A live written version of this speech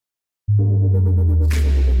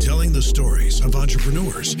Telling the stories of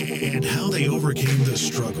entrepreneurs and how they overcame the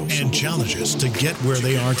struggles and challenges to get where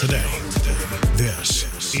they are today.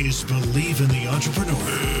 This is Believe in the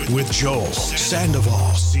Entrepreneur with Joel Sandoval,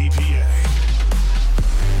 CPA.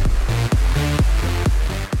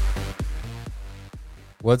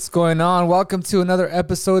 What's going on? Welcome to another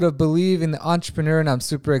episode of Believe in the Entrepreneur, and I'm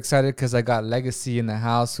super excited because I got Legacy in the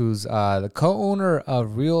house, who's the co-owner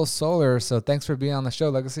of Real Solar. So thanks for being on the show,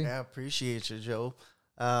 Legacy. Yeah, appreciate you, Joe.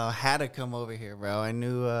 Had to come over here, bro. I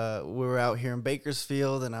knew we were out here in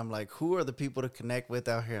Bakersfield, and I'm like, who are the people to connect with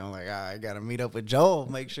out here? I'm like, I got to meet up with Joel,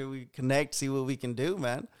 make sure we connect, see what we can do,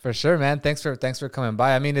 man. For sure, man. Thanks for coming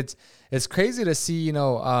by. I mean, it's crazy to see,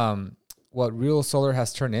 what Real Solar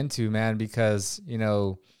has turned into, man, because,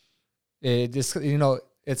 it just,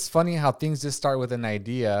 it's funny how things just start with an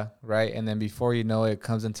idea, right? And then before you know it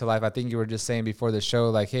comes into life. I think you were just saying before the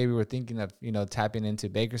show, like, hey, we were thinking of, tapping into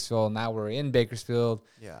Bakersfield. Now we're in Bakersfield.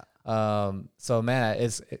 Yeah. So, man,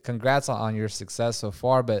 congrats on your success so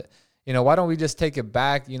far. But, why don't we just take it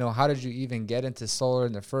back? How did you even get into solar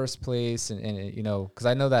in the first place? And because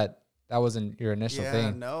I know that wasn't your initial thing.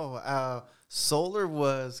 Yeah, no. Solar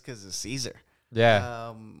was because of Caesar.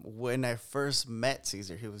 Yeah. When I first met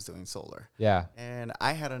Caesar, he was doing solar. Yeah. And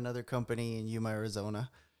I had another company in Yuma,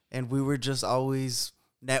 Arizona, and we were just always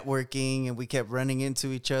networking, and we kept running into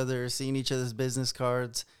each other, seeing each other's business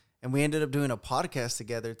cards, and we ended up doing a podcast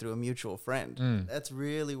together through a mutual friend. That's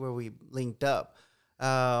really where we linked up.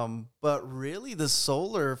 But really, the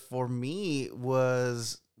solar for me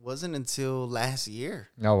wasn't until last year.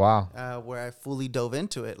 Oh, wow. Where I fully dove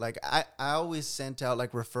into it. Like I always sent out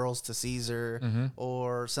like referrals to Caesar,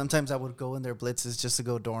 or sometimes I would go in their blitzes just to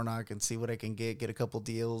go door knock and see what I can get a couple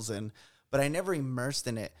deals. But I never immersed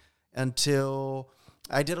in it until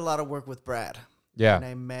I did a lot of work with Brad. Yeah. And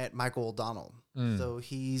I met Michael O'Donnell. So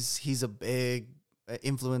he's a big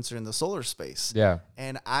influencer in the solar space. Yeah.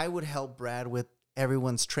 And I would help Brad with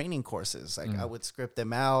everyone's training courses. Like I would script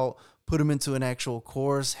them out, put them into an actual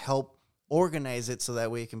course, help organize it so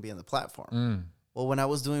that way it can be on the platform. Well, when I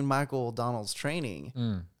was doing Michael O'Donnell's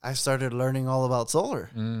training, I started learning all about solar.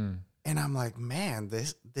 And I'm like, man,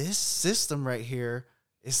 this system right here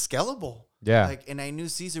is scalable. Yeah. And I knew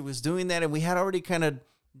Caesar was doing that, and we had already kind of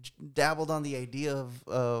dabbled on the idea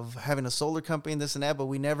of having a solar company and this and that, but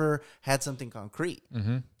we never had something concrete.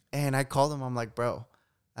 And I called him. I'm like, bro,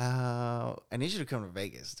 I need you to come to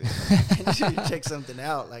Vegas, dude. I need you to check something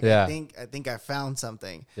out. Like, yeah. I think I found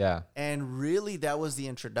something. Yeah. And really, that was the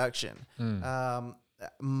introduction.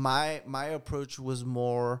 My approach was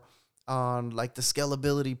more on like the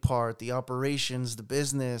scalability part, the operations, the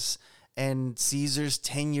business, and Caesar's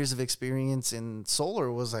 10 years of experience in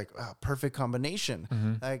solar was like a perfect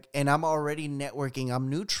combination. Like, and I'm already networking. I'm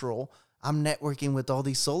neutral. I'm networking with all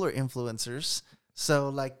these solar influencers. So,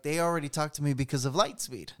 like, they already talked to me because of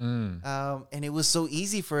Lightspeed. And it was so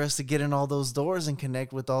easy for us to get in all those doors and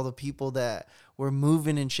connect with all the people that were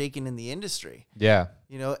moving and shaking in the industry. Yeah.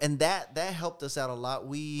 And that helped us out a lot.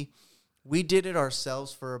 We did it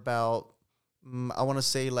ourselves for about, I want to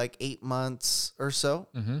say, like 8 months or so.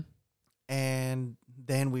 And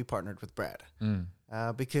then we partnered with Brad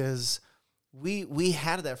because we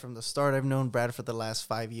had that from the start. I've known Brad for the last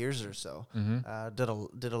 5 years or so. Did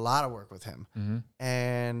a lot of work with him.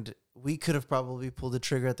 And we could have probably pulled the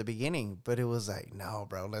trigger at the beginning, but it was like, no,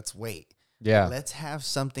 bro, let's wait. Yeah. Let's have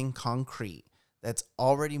something concrete that's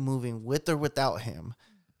already moving with or without him.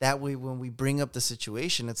 That way, when we bring up the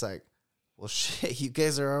situation, it's like, well, shit, you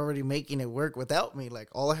guys are already making it work without me. Like,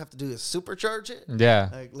 all I have to do is supercharge it. Yeah.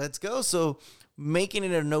 Like, let's go. So making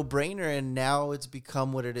it a no-brainer, and now it's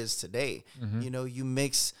become what it is today. You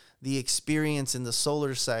mix the experience in the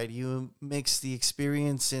solar side, you mix the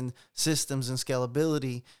experience in systems and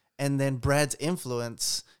scalability, and then Brad's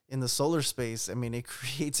influence in the solar space. I mean, it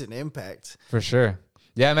creates an impact. For sure.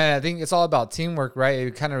 Yeah, man, I think it's all about teamwork, right?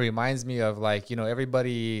 It kind of reminds me of like,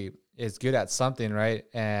 everybody is good at something, right?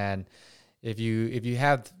 And if you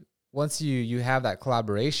have, once you have that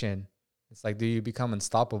collaboration, it's like, do you become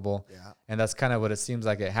unstoppable? Yeah. And that's kind of what it seems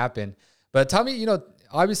like it happened. But tell me,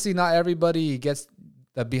 obviously not everybody gets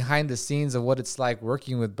the behind the scenes of what it's like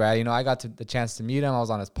working with Brad. I got the chance to meet him. I was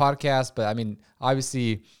on his podcast, but I mean,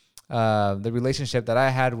 obviously the relationship that I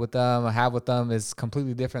have with them is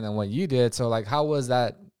completely different than what you did. So like, how was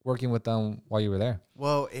that working with them while you were there?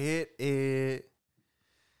 Well, I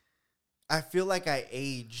feel like I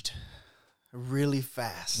aged really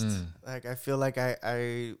fast. Like, I feel like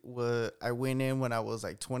I went in when I was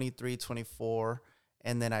like 23, 24,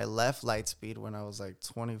 and then I left Lightspeed when I was like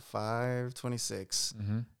 25, 26.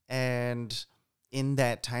 And in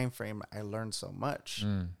that time frame, I learned so much.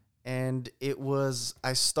 And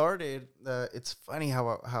I started, it's funny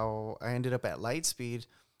how I ended up at Lightspeed.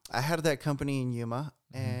 I had that company in Yuma,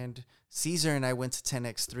 and Caesar and I went to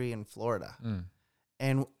 10X3 in Florida.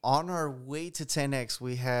 And on our way to 10X,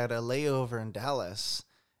 we had a layover in Dallas,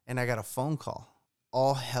 and I got a phone call.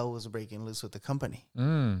 All hell was breaking loose with the company.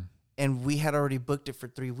 And we had already booked it for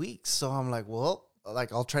 3 weeks. So I'm like, well,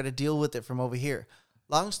 like I'll try to deal with it from over here.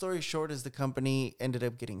 Long story short is the company ended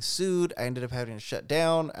up getting sued. I ended up having to shut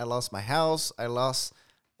down. I lost my house. I lost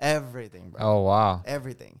everything, bro. Oh, wow.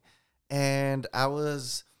 Everything. And I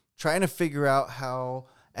was trying to figure out how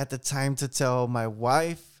at the time to tell my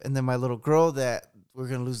wife and then my little girl that we're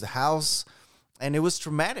going to lose the house. And it was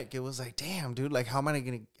traumatic. It was like, damn, dude, like, how am I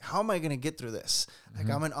going to get through this? Like,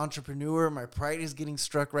 I'm an entrepreneur. My pride is getting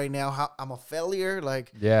struck right now. I'm a failure.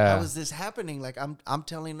 Like, how is this happening? Like, I'm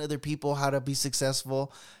telling other people how to be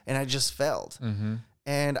successful, and I just failed.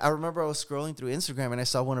 And I remember I was scrolling through Instagram, and I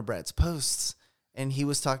saw one of Brad's posts, and he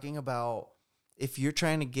was talking about if you're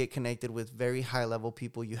trying to get connected with very high-level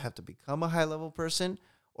people, you have to become a high-level person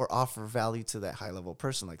or offer value to that high-level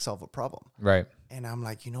person, like solve a problem. Right. And I'm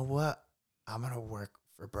like, you know what? I'm going to work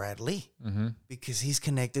for Brad Lea because he's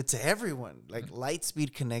connected to everyone. Like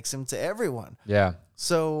Lightspeed connects him to everyone. Yeah.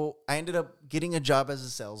 So I ended up getting a job as a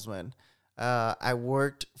salesman. I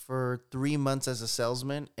worked for 3 months as a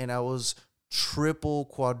salesman, and I was triple,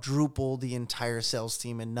 quadruple the entire sales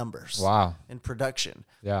team in numbers. Wow. In production.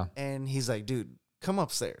 Yeah. And he's like, dude, come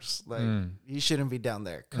upstairs. Like, you shouldn't be down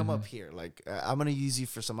there. Come up here. Like, I'm going to use you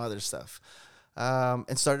for some other stuff.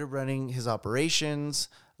 And started running his operations,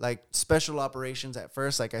 like special operations at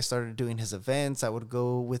first. Like I started doing his events. I would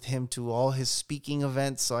go with him to all his speaking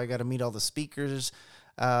events. So I got to meet all the speakers.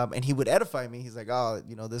 And he would edify me. He's like, oh,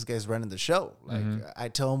 you know, this guy's running the show. Like I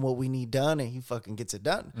tell him what we need done and he fucking gets it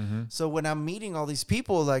done. So when I'm meeting all these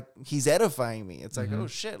people, like he's edifying me. It's like, oh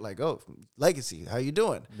shit, like, oh, Legacy, how you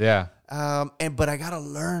doing? Yeah. But I got to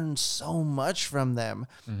learn so much from them.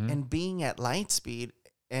 And being at Lightspeed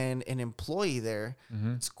and an employee there,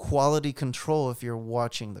 it's quality control if you're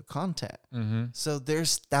watching the content. So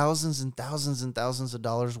there's thousands and thousands and thousands of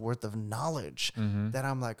dollars worth of knowledge that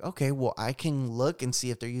I'm like, okay, well, I can look and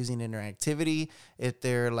see if they're using interactivity, if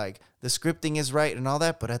they're like the scripting is right and all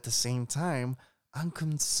that. But at the same time, I'm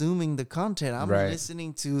consuming the content. I'm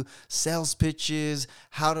listening to sales pitches,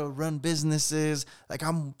 how to run businesses. Like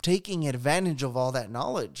I'm taking advantage of all that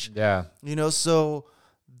knowledge. Yeah. You know, so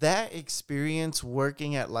that experience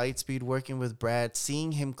working at Lightspeed, working with Brad,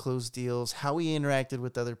 seeing him close deals, how he interacted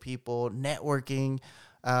with other people, networking,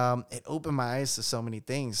 it opened my eyes to so many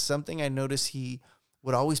things. Something I noticed he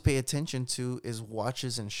would always pay attention to is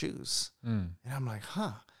watches and shoes. And I'm like,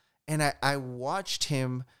 huh. And I watched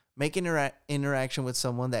him make interaction with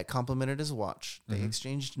someone that complimented his watch. They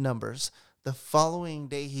exchanged numbers. The following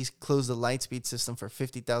day, he closed the Lightspeed system for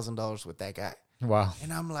 $50,000 with that guy. Wow.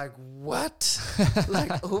 And I'm like, what?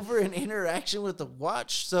 Like over an interaction with the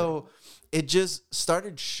watch. So it just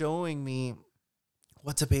started showing me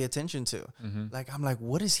what to pay attention to. Like, I'm like,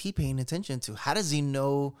 what is he paying attention to? How does he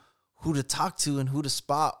know who to talk to and who to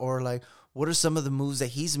spot? Or like, what are some of the moves that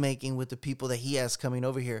he's making with the people that he has coming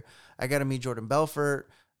over here? I got to meet Jordan Belfort,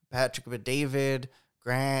 Patrick David,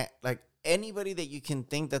 Grant, like anybody that you can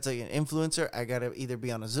think that's like an influencer. I got to either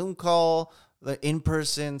be on a Zoom call, in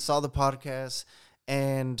person, saw the podcast,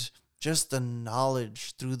 and just the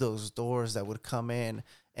knowledge through those doors that would come in.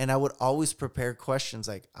 And I would always prepare questions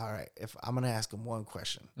like, all right, if I'm going to ask him one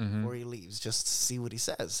question before he leaves, just to see what he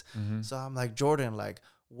says. So I'm like, Jordan, like,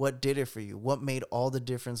 what did it for you? What made all the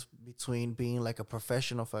difference between being like a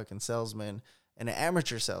professional fucking salesman and an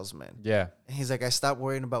amateur salesman? Yeah. And he's like, I stopped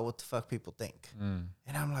worrying about what the fuck people think. And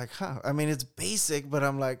I'm like, huh. I mean, it's basic, but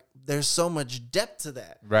I'm like, there's so much depth to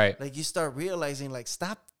that. Right. Like you start realizing, like,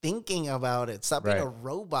 stop thinking about it. Stop being a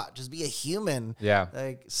robot. Just be a human. Yeah.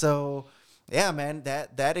 Like, so yeah, man,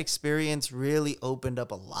 that experience really opened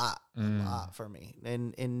up a lot for me.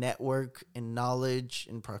 In network, in knowledge,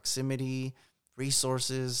 in proximity,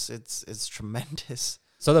 resources. It's tremendous.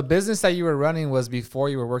 So the business that you were running was before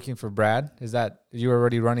you were working for Brad? Is that you were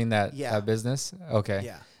already running that business? Okay.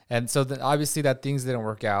 Yeah. And so then obviously that things didn't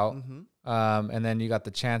work out. And then you got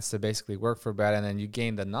the chance to basically work for Brad, and then you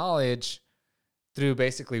gained the knowledge through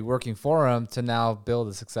basically working for him to now build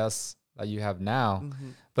the success that you have now.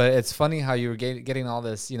 But it's funny how you were getting all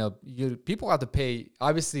this, you know, people have to pay,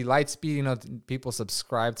 obviously Lightspeed, you know, people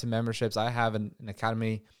subscribe to memberships. I have an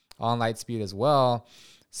academy on Lightspeed as well.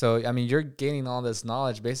 So, I mean, you're gaining all this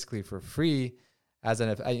knowledge basically for free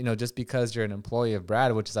you know, just because you're an employee of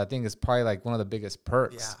Brad, which is, I think is probably like one of the biggest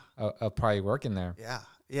perks of probably working there. Yeah.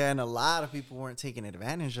 Yeah, and a lot of people weren't taking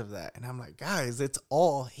advantage of that. And I'm like, guys, it's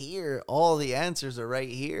all here. All the answers are right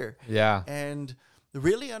here. Yeah. And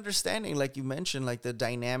really understanding, like you mentioned, like the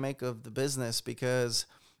dynamic of the business, because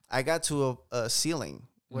I got to a ceiling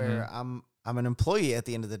where I'm an employee at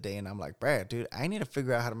the end of the day, and I'm like, Brad, dude, I need to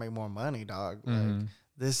figure out how to make more money, dog. Like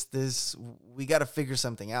this, we got to figure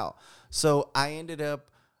something out. So I ended up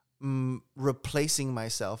replacing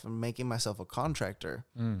myself and making myself a contractor.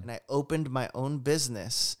 And I opened my own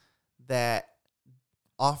business that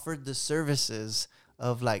offered the services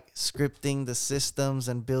of like scripting the systems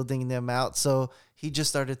and building them out. So he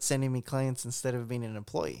just started sending me clients instead of being an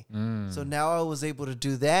employee. So now I was able to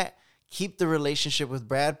do that, keep the relationship with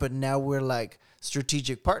Brad, but now we're like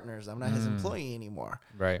strategic partners. I'm not his employee anymore.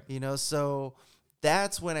 Right. You know, so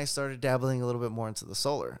that's when I started dabbling a little bit more into the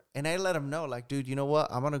solar. And I let him know, like, dude, you know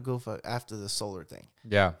what? I'm going to go after the solar thing.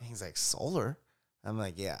 Yeah. And he's like, solar? I'm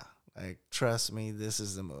like, yeah. Like, trust me, this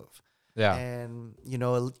is the move. Yeah. And, you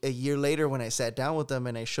know, a year later when I sat down with him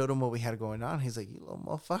and I showed him what we had going on, he's like, you little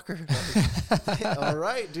motherfucker. Like, all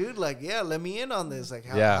right, dude. Like, yeah, let me in on this. Like,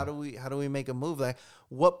 how do we make a move? Like,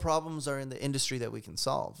 what problems are in the industry that we can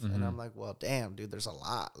solve? And I'm like, well, damn, dude, there's a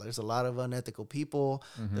lot. There's a lot of unethical people.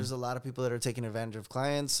 There's a lot of people that are taking advantage of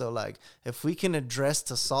clients. So, like, if we can address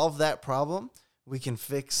to solve that problem, we can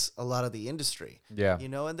fix a lot of the industry. Yeah. You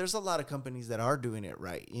know, and there's a lot of companies that are doing it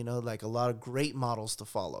right, you know, like a lot of great models to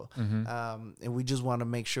follow. And we just want to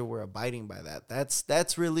make sure we're abiding by that.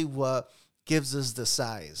 That's really what gives us the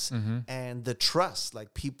size and the trust. Like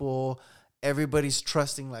everybody's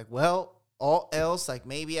trusting, like, well, all else, like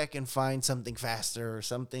maybe I can find something faster or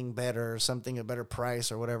something better or something a better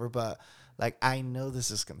price or whatever. But like, I know this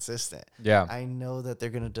is consistent. Yeah. I know that they're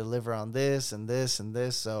going to deliver on this and this and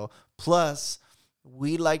this. So plus,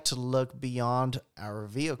 we like to look beyond our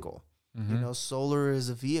vehicle. You know, solar is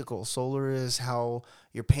a vehicle. Solar is how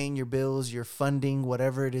you're paying your bills, you're funding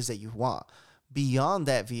whatever it is that you want. Beyond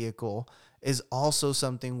that vehicle is also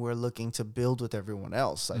something we're looking to build with everyone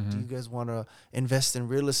else. Like, do you guys want to invest in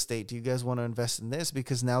real estate? Do you guys want to invest in this?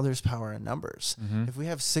 Because now there's power in numbers. If we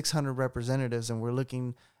have 600 representatives and we're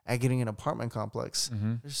looking at getting an apartment complex,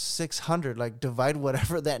 there's 600. Like, divide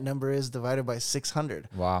whatever that number is, divided by 600.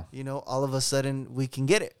 Wow. You know, all of a sudden we can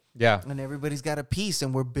get it. Yeah. And everybody's got a piece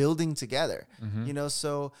and we're building together. You know,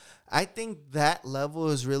 so I think that level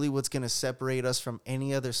is really what's going to separate us from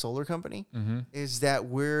any other solar company, is that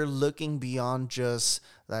we're looking beyond just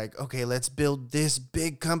like, okay, let's build this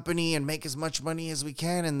big company and make as much money as we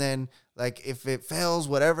can. And then, like, if it fails,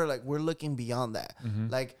 whatever, like, we're looking beyond that.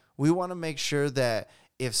 Like, we want to make sure that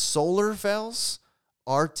if solar fails,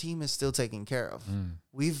 our team is still taken care of.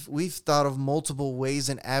 We've thought of multiple ways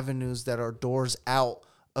and avenues that are doors out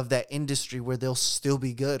of that industry where they'll still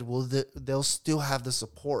be good. They'll still have the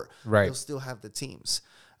support. Right. They'll still have the teams.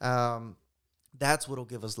 That's what'll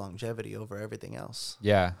give us longevity over everything else.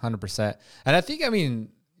 Yeah, 100%. And I think, I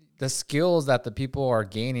mean, the skills that the people are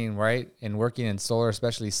gaining, right, and working in solar,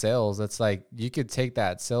 especially sales, it's like you could take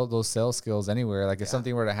those sales skills anywhere. Like if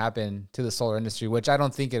something were to happen to the solar industry, which I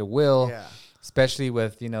don't think it will, especially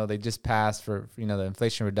with, you know, they just passed for you know, the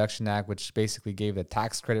Inflation Reduction Act, which basically gave the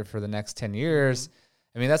tax credit for the next 10 years.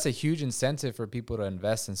 I mean, that's a huge incentive for people to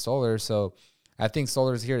invest in solar. So I think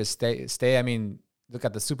solar is here to stay. I mean, look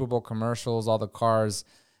at the Super Bowl commercials, all the cars.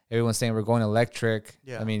 Everyone's saying we're going electric.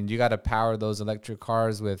 Yeah. I mean, you got to power those electric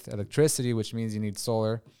cars with electricity, which means you need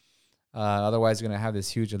solar. Otherwise, you're going to have this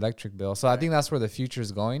huge electric bill. So I think that's where the future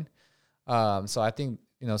is going. So I think,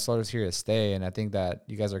 you know, solar's here to stay. And I think that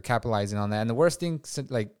you guys are capitalizing on that. And the worst thing,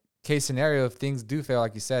 like case scenario, if things do fail,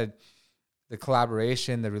 like you said, the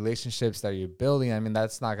collaboration, the relationships that you're building, I mean,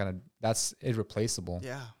 that's irreplaceable.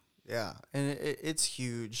 Yeah. Yeah. And it's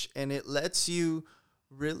huge. And it lets you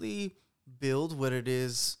really build what it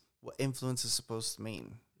is, what influence is supposed to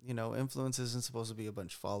mean. You know, influence isn't supposed to be a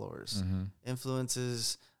bunch of followers. Influence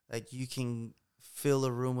is like you can fill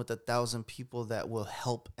a room with 1,000 people that will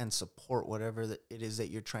help and support whatever it is that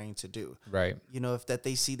you're trying to do. Right. You know, if that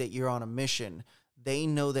they see that you're on a mission, they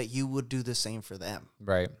know that you would do the same for them.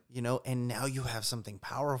 Right. You know, and now you have something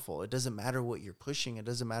powerful. It doesn't matter what you're pushing. It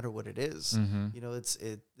doesn't matter what it is. You know,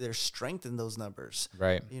 there's strength in those numbers.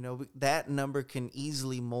 Right. You know, that number can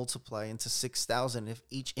easily multiply into 6,000 if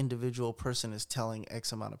each individual person is telling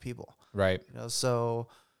X amount of people. Right. You know, so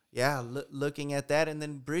yeah, looking at that and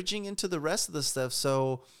then bridging into the rest of the stuff.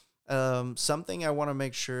 So something I want to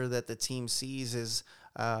make sure that the team sees is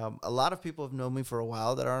a lot of people have known me for a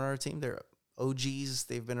while that are on our team. They're OGs.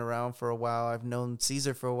 They've been around for a while. I've known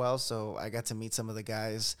Caesar for a while, so I got to meet some of the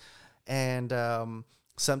guys. And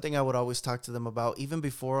something I would always talk to them about, even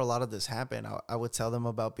before a lot of this happened, I would tell them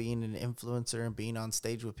about being an influencer and being on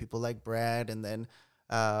stage with people like Brad, and then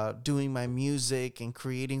doing my music and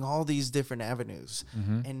creating all these different avenues.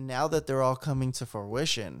 And now that they're all coming to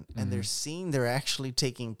fruition and they're seeing they're actually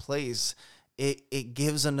taking place, it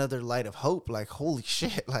gives another light of hope. Like, holy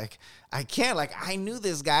shit, like I knew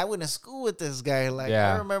this guy. I went to school with this guy. Like,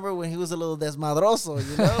 I remember when he was a little desmadroso,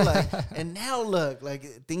 you know, like, and now look,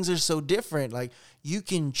 like, things are so different. Like, you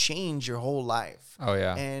can change your whole life. Oh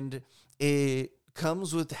yeah. And it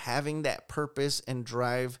comes with having that purpose and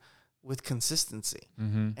drive with consistency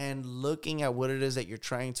and looking at what it is that you're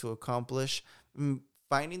trying to accomplish,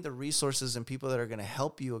 finding the resources and people that are going to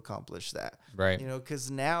help you accomplish that. Right. You know, because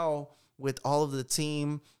now with all of the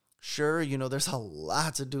team, sure, you know, there's a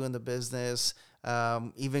lot to do in the business.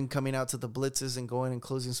 Even coming out to the blitzes and going and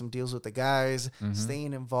closing some deals with the guys,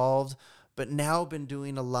 staying involved. But now I've been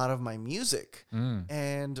doing a lot of my music.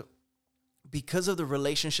 And because of the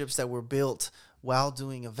relationships that were built while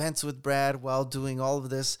doing events with Brad, while doing all of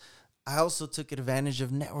this, I also took advantage of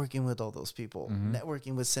networking with all those people,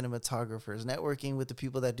 networking with cinematographers, networking with the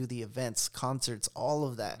people that do the events, concerts, all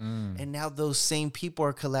of that. And now those same people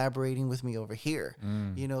are collaborating with me over here.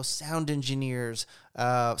 You know, sound engineers,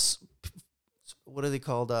 what are they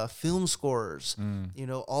called? Film scorers, you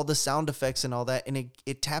know, all the sound effects and all that. And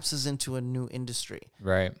it taps us into a new industry.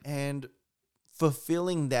 Right. And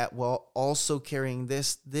fulfilling that while also carrying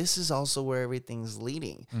this is also where everything's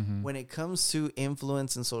leading. When it comes to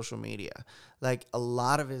influence and social media, like, a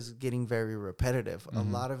lot of it is getting very repetitive. A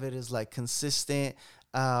lot of it is like consistent.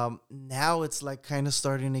 Now it's like kind of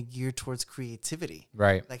starting to gear towards creativity.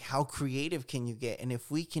 Right. Like, how creative can you get? And if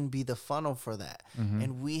we can be the funnel for that,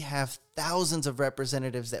 and we have thousands of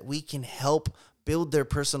representatives that we can help build their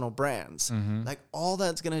personal brands, like, all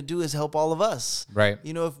that's going to do is help all of us. Right.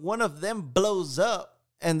 You know, if one of them blows up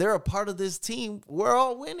and they're a part of this team, we're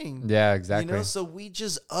all winning. Yeah, exactly. You know, so we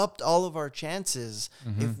just upped all of our chances.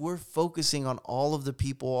 If we're focusing on all of the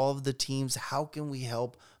people, all of the teams, how can we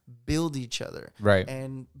help build each other? Right.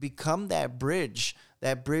 And become that bridge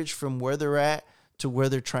from where they're at to where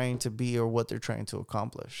they're trying to be or what they're trying to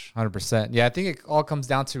accomplish. 100%. Yeah, I think it all comes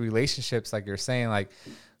down to relationships, like you're saying. Like,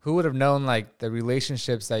 who would have known, like, the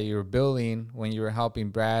relationships that you were building when you were helping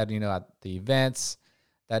Brad, you know, at the events,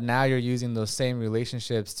 that now you're using those same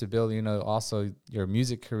relationships to build, you know, also your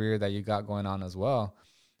music career that you got going on as well.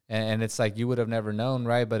 And it's like, you would have never known,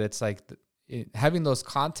 right? But it's like having those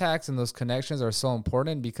contacts and those connections are so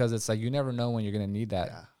important, because it's like, you never know when you're going to need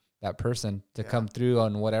that person to come through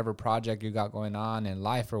on whatever project you got going on in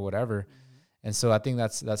life or whatever. And so I think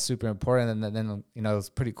that's super important. And then, you know, it's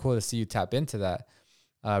pretty cool to see you tap into that.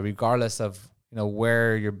 Regardless of, you know,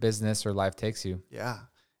 where your business or life takes you. Yeah,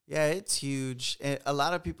 it's huge. And a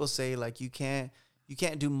lot of people say, like, you can't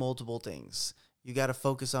do multiple things. You got to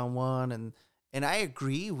focus on one, and I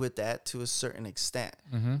agree with that to a certain extent.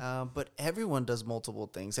 But everyone does multiple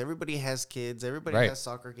things. Everybody has kids. Everybody has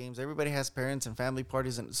soccer games. Everybody has parents and family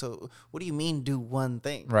parties. And so, what do you mean do one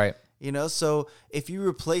thing? Right. You know, so if you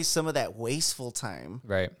replace some of that wasteful time,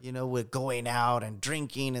 right, you know, with going out and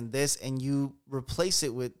drinking and this, and you replace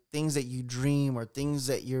it with things that you dream or things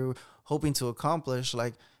that you're hoping to accomplish,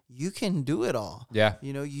 like, you can do it all. Yeah.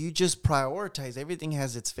 You know, you just prioritize. Everything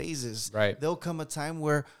has its phases. Right. There'll come a time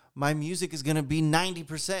where my music is going to be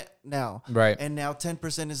 90% now. Right. And now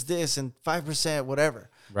 10% is this and 5% whatever.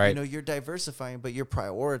 Right. You know, you're diversifying, but you're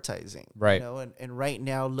prioritizing. Right. You know, and right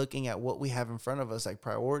now, looking at what we have in front of us, like,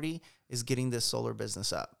 priority is getting this solar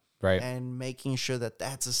business up. Right. And making sure that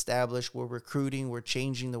that's established. We're recruiting. We're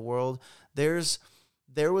changing the world. There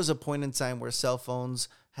was a point in time where cell phones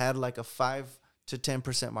had like a 5 to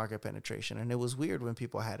 10% market penetration. And it was weird when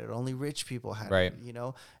people had it. Only rich people had it, you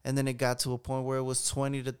know? And then it got to a point where it was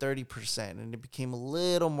 20 to 30%, and it became a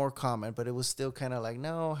little more common, but it was still kind of like,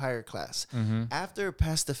 no, higher class. After it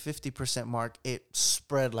passed the 50% mark, it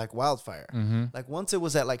spread like wildfire. Like, once it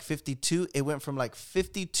was at like 52, it went from like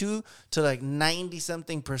 52 to like 90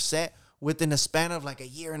 something percent within a span of like a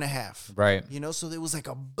year and a half. Right. You know, so there was like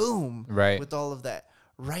a boom with all of that.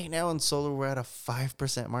 Right now in solar, we're at a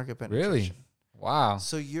 5% market penetration. Really? Wow.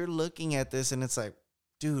 So you're looking at this and it's like,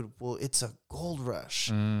 dude, well, it's a gold rush.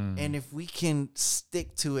 And if we can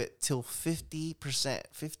stick to it till 50%,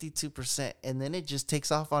 52%, and then it just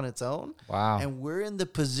takes off on its own. Wow. And we're in the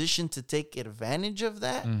position to take advantage of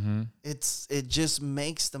that. It just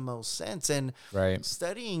makes the most sense. And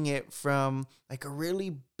studying it from like a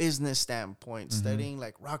really business standpoint, studying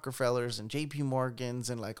like Rockefellers and JP Morgans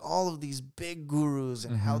and like all of these big gurus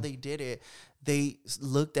and how they did it, they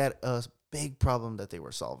looked at a big problem that they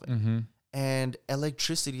were solving. and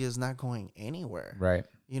electricity is not going anywhere. Right.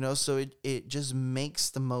 You know, so it just makes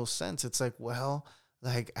the most sense. It's like, well,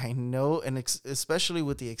 like I know, and especially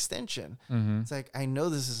with the extension, it's like, I know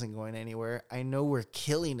this isn't going anywhere. I know we're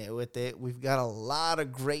killing it with it. We've got a lot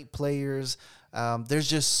of great players. There's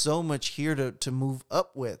just so much here to move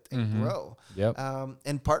up with and grow. Yep.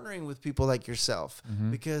 And partnering with people like yourself,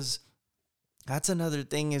 because that's another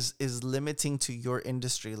thing is limiting to your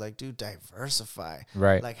industry. Like, dude, diversify.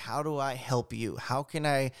 Right. Like, how do I help you? How can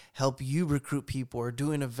I help you recruit people or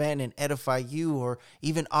do an event and edify you, or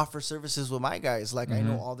even offer services with my guys? Like, I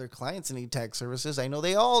know all their clients need tech services. I know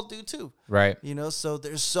they all do too. Right. You know, so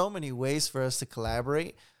there's so many ways for us to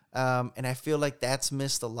collaborate. And I feel like that's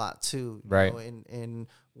missed a lot too. Right. You know, in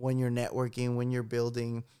when you're networking, when you're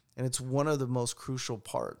building, and it's one of the most crucial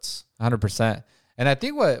parts. 100%. And I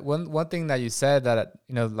think one thing that you said that,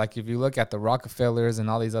 you know, like if you look at the Rockefellers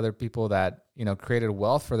and all these other people that, you know, created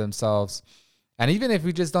wealth for themselves, and even if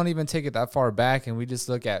we just don't even take it that far back and we just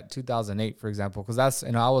look at 2008, for example, because that's,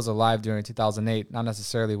 you know, I was alive during 2008, not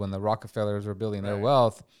necessarily when the Rockefellers were building their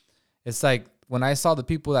wealth. It's like when I saw the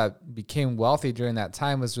people that became wealthy during that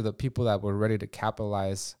time was the people that were ready to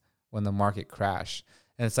capitalize when the market crashed.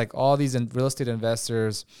 And it's like all these real estate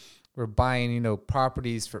investors were buying, you know,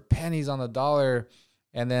 properties for pennies on the dollar,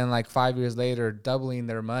 and then like 5 years later, doubling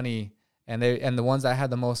their money. And the ones that had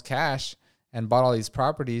the most cash and bought all these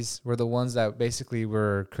properties were the ones that basically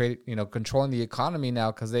were controlling the economy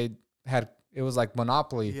now, because it was like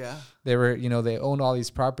monopoly. Yeah. They were, you know, they owned all these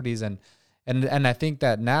properties, and I think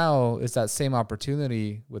that now it's that same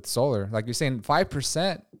opportunity with solar. Like you're saying,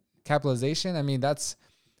 5% capitalization. I mean,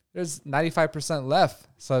 there's 95% left.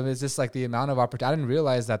 So it's just like the amount of opportunity. I didn't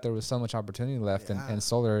realize that there was so much opportunity left in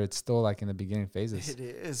solar. It's still like in the beginning phases. It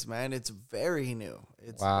is, man. It's very new.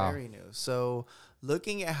 It's Wow. very new. So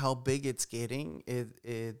looking at how big it's getting,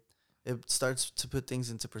 it starts to put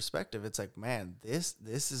things into perspective. It's like, man, this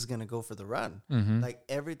is going to go for the run. Like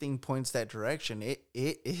everything points that direction. It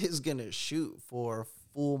is going to shoot for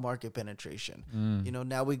full market penetration. You know,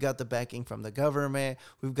 now we got the backing from the government.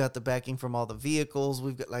 We've got the backing from all the vehicles.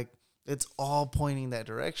 We've got it's all pointing that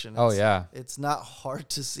direction. It's not hard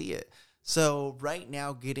to see it. So right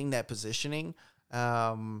now, getting that positioning,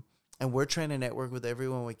 and we're trying to network with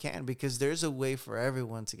everyone we can, because there's a way for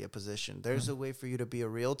everyone to get positioned. There's a way for you to be a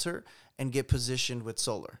realtor and get positioned with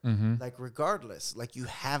solar. Like regardless, like you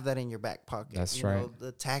have that in your back pocket. That's you right. know,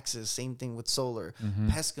 the taxes, same thing with solar.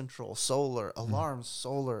 Pest control, solar. Alarms,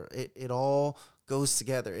 solar. It all goes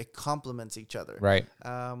together. It complements each other. Right.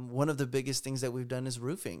 One of the biggest things that we've done is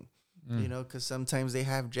roofing. You know, because sometimes they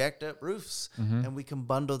have jacked up roofs, and we can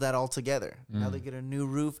bundle that all together. Now they get a new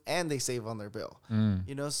roof and they save on their bill.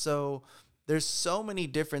 You know, so there's so many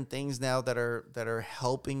different things now that are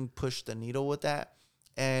helping push the needle with that.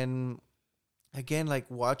 And again, like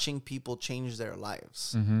watching people change their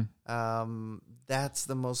lives. That's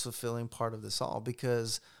the most fulfilling part of this all,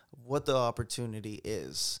 because what the opportunity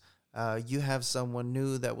is. You have someone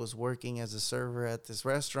new that was working as a server at this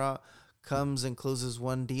restaurant, comes and closes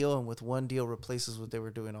one deal, and with one deal replaces what they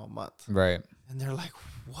were doing all month. Right. And they're like,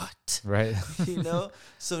 what? Right. You know?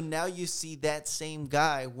 So now you see that same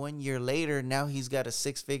guy 1 year later, now he's got a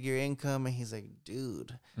 6-figure income, and he's like,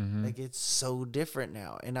 dude, like it's so different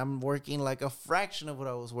now. And I'm working like a fraction of what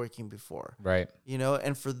I was working before. Right. You know?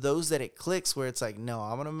 And for those that it clicks where it's like, no,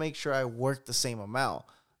 I'm going to make sure I work the same amount.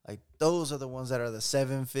 Like those are the ones that are the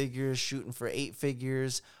 7 figures, shooting for 8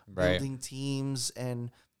 figures, building teams,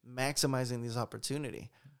 and maximizing this opportunity.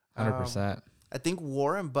 100%. I think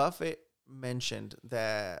Warren Buffett mentioned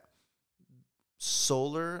that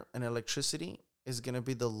solar and electricity is going to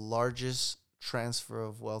be the largest transfer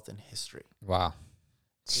of wealth in history. Wow.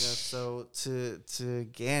 You know, so to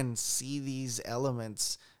again see these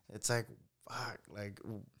elements, it's like, fuck, like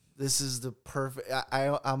this is the perfect.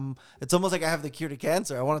 I'm. It's almost like I have the cure to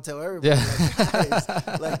cancer. I want to tell everybody, like,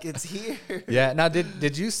 guys, like it's here. Yeah. Now,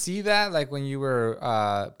 did you see that, like when you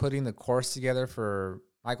were putting the course together for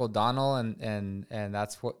Michael Donnell, and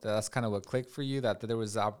that's kind of what clicked for you, that there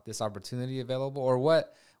was this opportunity available, or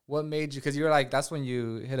what made you? Because you were like, that's when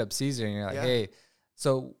you hit up Caesar, and you're like, hey.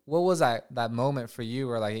 So what was that moment for you,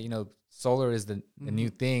 where like, you know, solar is the new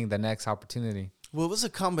thing, the next opportunity? Well, it was a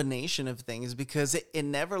combination of things, because it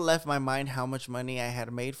never left my mind how much money I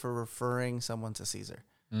had made for referring someone to Caesar.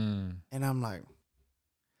 And I'm like,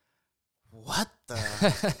 what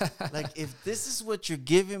the? Like, if this is what you're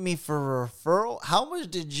giving me for a referral, how much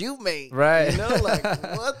did you make? Right. You know, like,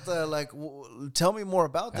 what the? Like, tell me more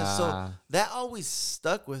about this. So that always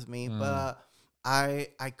stuck with me, but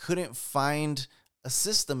I couldn't find a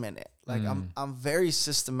system in it. Like, I'm very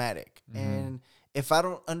systematic. And if I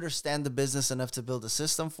don't understand the business enough to build a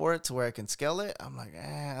system for it to where I can scale it, I'm like,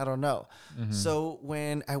 I don't know. So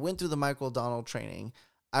when I went through the Michael O'Donnell training,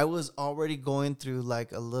 I was already going through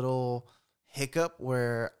like a little hiccup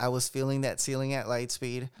where I was feeling that ceiling at light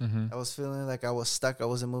speed. I was feeling like I was stuck. I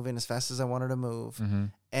wasn't moving as fast as I wanted to move.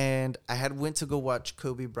 And I had went to go watch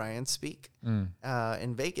Kobe Bryant speak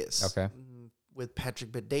in Vegas with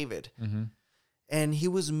Patrick Bet-David. And he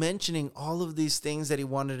was mentioning all of these things that he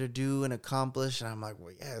wanted to do and accomplish. And I'm like,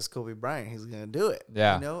 well, yeah, it's Kobe Bryant. He's going to do it.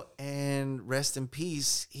 Yeah. You know, and rest in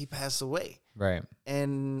peace, he passed away. Right.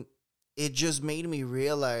 And it just made me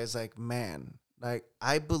realize, like, man, like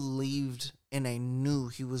I believed and I knew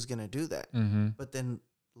he was going to do that. But then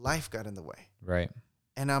life got in the way. Right.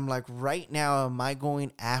 And I'm like, right now, am I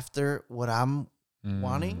going after what I'm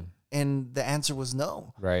wanting? And the answer was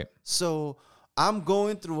no. Right. So I'm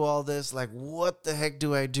going through all this, like, what the heck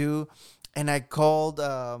do I do? And I called,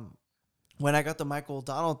 when I got the Michael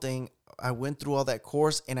O'Donnell thing, I went through all that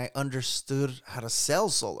course and I understood how to sell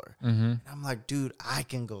solar. And I'm like, dude, I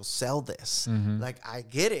can go sell this. Like, I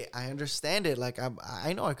get it. I understand it. Like,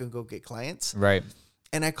 I know I can go get clients. Right.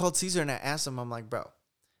 And I called Caesar and I asked him, I'm like, bro,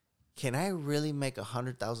 can I really make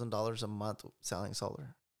 $100,000 a month selling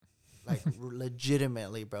solar? Like,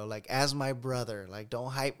 legitimately, bro. Like, as my brother, like, don't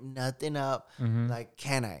hype nothing up. Like,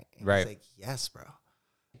 can I? And Right. he's like, yes, bro.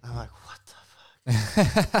 I'm like, what the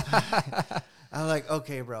fuck? I'm like,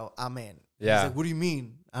 okay, bro, I'm in. Yeah. He's like, what do you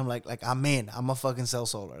mean? I'm like, I'm in. I'm a fucking sell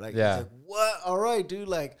solar. Like, Yeah. he's like, what? All right, dude.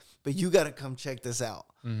 Like, but you got to come check this out.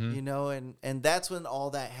 You know, and that's when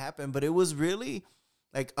all that happened. But it was really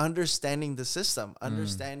like understanding the system,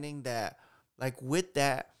 understanding that, like, with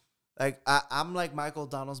that, like, I'm like Michael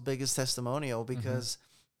O'Donnell's biggest testimonial because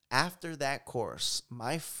after that course,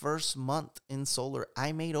 my first month in solar,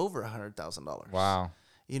 I made over $100,000. Wow.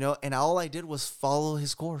 You know, and all I did was follow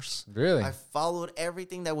his course. Really? I followed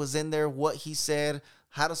everything that was in there, what he said,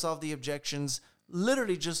 how to solve the objections,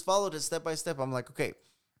 literally just followed it step by step. I'm like, okay,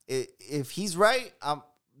 if he's right,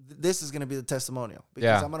 this is going to be the testimonial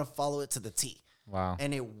because I'm going to follow it to the T. Wow.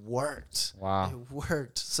 And it worked. Wow. It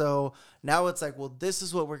worked. So now it's like, well, this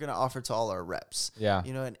is what we're going to offer to all our reps. Yeah.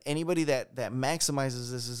 You know, and anybody that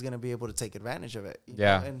maximizes this is going to be able to take advantage of it. You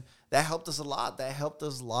Yeah. know? And that helped us a lot. That helped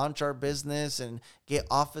us launch our business and get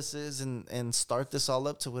offices and start this all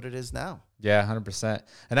up to what it is now. Yeah, 100%.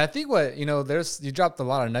 And I think what, you know, you dropped a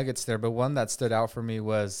lot of nuggets there, but one that stood out for me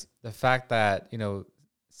was the fact that, you know,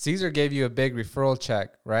 Caesar gave you a big referral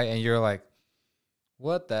check, right? And you're like,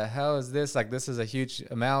 what the hell is this? Like, this is a huge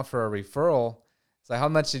amount for a referral. It's like, how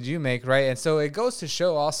much did you make, right? And so it goes to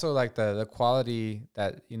show also like the quality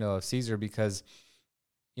that, you know, of Caesar, because,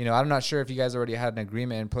 you know, I'm not sure if you guys already had an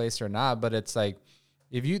agreement in place or not, but it's like,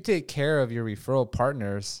 if you take care of your referral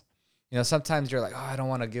partners, you know, sometimes you're like, oh, I don't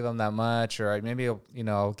want to give them that much, or maybe, you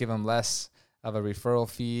know, I'll give them less of a referral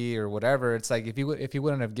fee or whatever. It's like, if he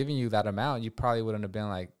wouldn't have given you that amount, you probably wouldn't have been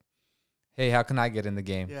like, hey, how can I get in the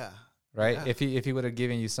game? Yeah. Right. Yeah. If he would have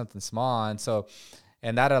given you something small.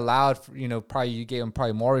 And that allowed, you know, probably you gave him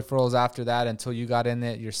probably more referrals after that until you got in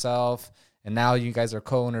it yourself. And now you guys are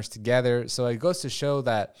co-owners together. So it goes to show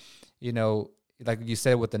that, you know, like you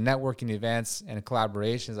said, with the networking events and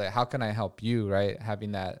collaborations, like, how can I help you, right?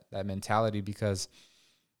 Having that mentality, because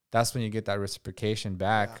that's when you get that reciprocation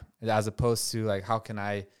back, as opposed to like, how can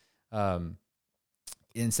I,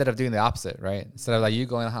 instead of doing the opposite, right? Instead of like you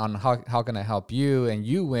going on, how can I help you, and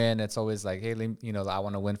you win, it's always like, hey, you know, I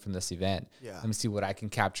want to win from this event. Yeah. Let me see what I can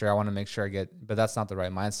capture. I want to make sure I get, but that's not the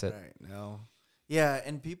right mindset. Right. No. Yeah.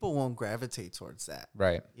 And people won't gravitate towards that.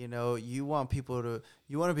 Right. You know, you want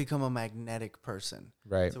to become a magnetic person.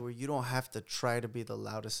 Right. So where you don't have to try to be the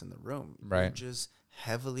loudest in the room. Right. You're just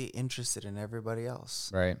heavily interested in everybody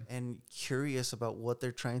else. Right. And curious about what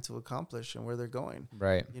they're trying to accomplish and where they're going.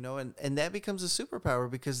 Right. You know, and that becomes a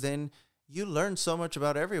superpower, because then you learn so much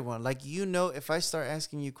about everyone. Like, you know, if I start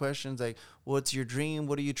asking you questions like, what's your dream?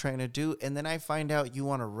 What are you trying to do? And then I find out you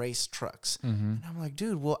want to race trucks. And I'm like,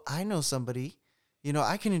 dude, well, I know somebody. You know,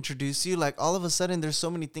 I can introduce you. Like, all of a sudden, there's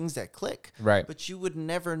so many things that click. Right. But you would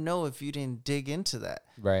never know if you didn't dig into that.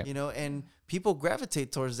 Right. You know, and people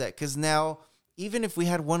gravitate towards that, because now, even if we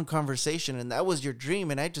had one conversation and that was your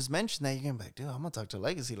dream, and I just mentioned that, you're going to be like, dude, I'm going to talk to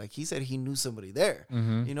Legacy. Like, he said he knew somebody there.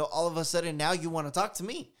 You know, all of a sudden, now you want to talk to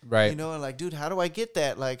me. Right. You know, and like, dude, how do I get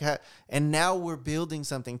that? Like, and now we're building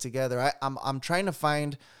something together. I'm trying to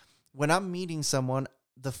find, when I'm meeting someone,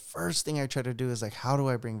 the first thing I try to do is like, how do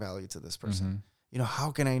I bring value to this person? You know,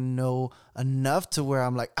 how can I know enough to where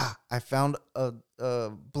I'm like, I found a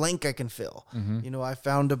blank I can fill. You know, I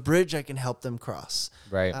found a bridge I can help them cross.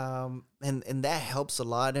 Right. And that helps a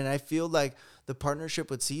lot. And I feel like the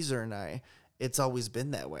partnership with Caesar and I it's always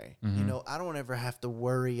been that way. Mm-hmm. You know, I don't ever have to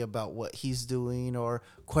worry about what he's doing or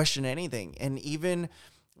question anything. And even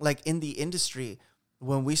like in the industry,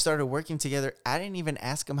 when we started working together, I didn't even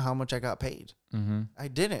ask him how much I got paid. Mm-hmm. I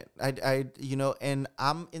didn't. You know, and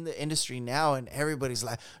I'm in the industry now, and everybody's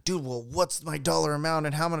like, dude, well, what's my dollar amount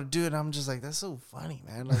and how I'm going to do it? And I'm just like, that's so funny,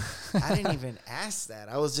 man. Like, I didn't even ask that.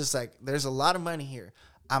 I was just like, there's a lot of money here.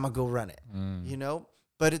 I'm going to go run it, you know?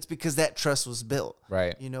 But it's because that trust was built.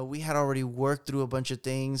 Right. You know, we had already worked through a bunch of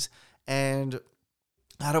things. And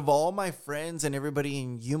out of all my friends and everybody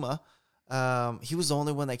in Yuma, he was the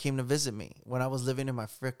only one that came to visit me when I was living in my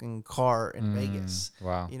freaking car in Vegas.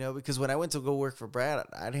 Wow. You know, because when I went to go work for Brad,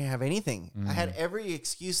 I didn't have anything. I had every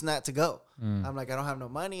excuse not to go. I'm like, I don't have no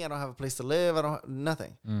money. I don't have a place to live. I don't have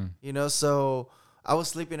nothing. You know, so I was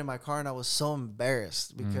sleeping in my car and I was so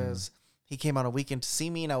embarrassed because he came on a weekend to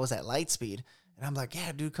see me and I was at Lightspeed. And I'm like,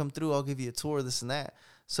 yeah, dude, come through. I'll give you a tour, this and that.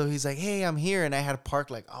 So he's like, hey, I'm here. And I had to park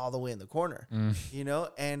like all the way in the corner, you know?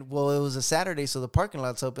 And well, it was a Saturday, so the parking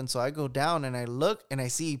lot's open. So I go down and I look and I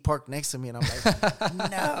see he parked next to me. And I'm like,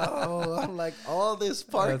 no. I'm like, all this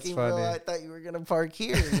parking, bro. I thought you were going to park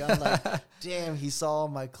here. And I'm like, damn, he saw all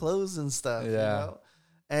my clothes and stuff, you know?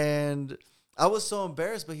 And I was so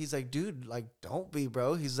embarrassed, but he's like, dude, like, don't be,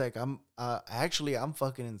 bro. He's like, I'm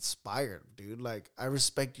fucking inspired, dude. Like, I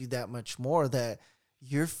respect you that much more that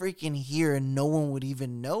you're freaking here and no one would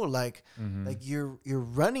even know. Like, like you're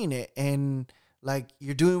running it and like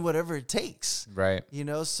you're doing whatever it takes. Right. You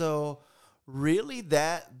know, so really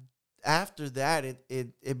after that,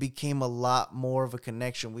 it became a lot more of a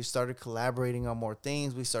connection. We started collaborating on more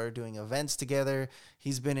things. We started doing events together.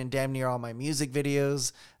 He's been in damn near all my music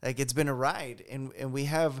videos. Like, it's been a ride. And we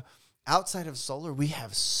have, outside of solar, we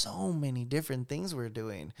have so many different things we're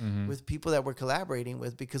doing with people that we're collaborating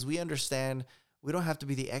with, because we understand we don't have to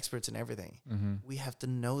be the experts in everything. We have to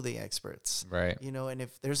know the experts. Right. You know, and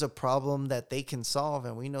if there's a problem that they can solve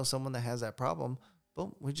and we know someone that has that problem,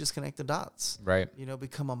 boom, we just connect the dots. Right. You know,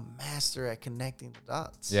 become a master at connecting the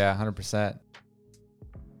dots. Yeah, 100%.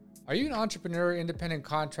 Are you an entrepreneur, independent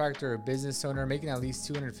contractor, or business owner making at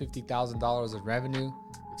least $250,000 of revenue?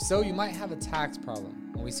 If so, you might have a tax problem.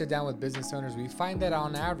 When we sit down with business owners, we find that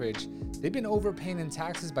on average, they've been overpaying in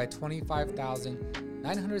taxes by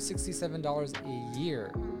 $25,967 a year.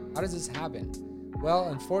 How does this happen? Well,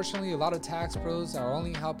 unfortunately, a lot of tax pros are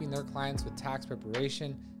only helping their clients with tax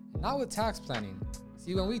preparation and not with tax planning.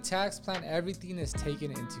 See, when we tax plan, everything is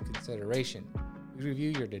taken into consideration. We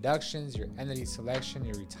review your deductions, your entity selection,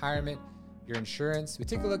 your retirement, your insurance. We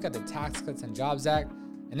take a look at the Tax Cuts and Jobs Act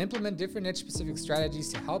and implement different niche-specific strategies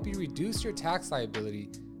to help you reduce your tax liability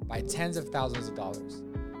by tens of thousands of dollars.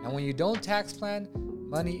 And when you don't tax plan,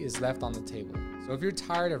 money is left on the table. So if you're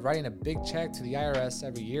tired of writing a big check to the IRS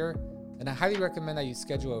every year, then I highly recommend that you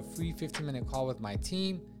schedule a free 15-minute call with my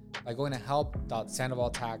team by going to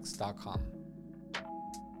help.sandovaltax.com.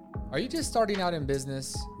 Are you just starting out in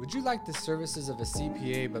business? Would you like the services of a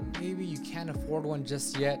CPA, but maybe you can't afford one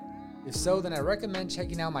just yet? If so, then I recommend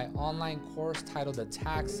checking out my online course titled The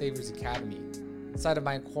Tax Savers Academy. Inside of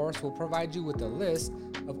my course, we'll provide you with a list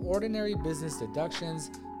of ordinary business deductions,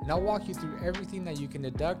 and I'll walk you through everything that you can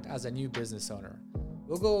deduct as a new business owner.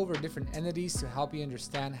 We'll go over different entities to help you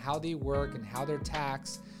understand how they work and how they're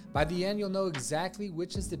taxed. By the end, you'll know exactly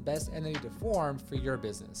which is the best entity to form for your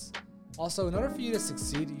business. Also, in order for you to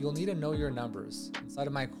succeed, you'll need to know your numbers. Inside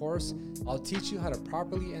of my course, I'll teach you how to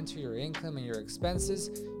properly enter your income and your expenses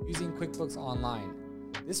using QuickBooks Online.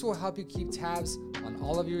 This will help you keep tabs on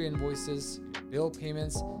all of your invoices, bill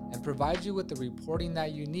payments, and provide you with the reporting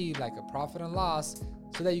that you need, like a profit and loss,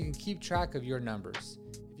 so that you can keep track of your numbers.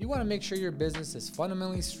 If you want to make sure your business is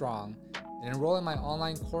fundamentally strong, then enroll in my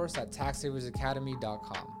online course at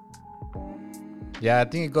taxsaversacademy.com. Yeah, I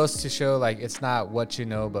think it goes to show, like, it's not what you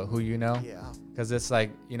know, but who you know. Yeah. Because it's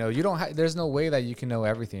like, you know, you don't there's no way that you can know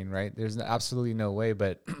everything, right? There's absolutely no way,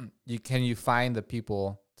 but you find the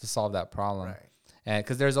people to solve that problem. Right. And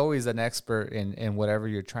because there's always an expert in whatever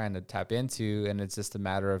you're trying to tap into, and it's just a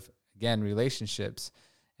matter of, again, relationships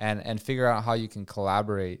and figure out how you can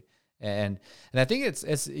collaborate. And I think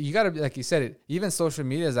it's you got to be, like you said, even social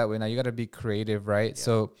media is that way now. You got to be creative, right? Yeah.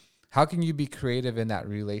 So how can you be creative in that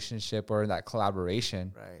relationship or in that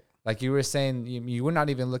collaboration? Right. Like you were saying, you were not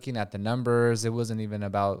even looking at the numbers. It wasn't even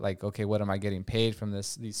about like, okay, what am I getting paid from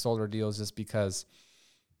these solar deals, just because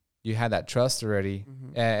you had that trust already.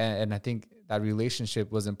 Mm-hmm. And I think that relationship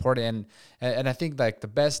was important. And I think like the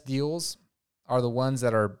best deals are the ones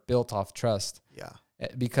that are built off trust. Yeah.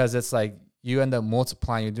 Because it's like you end up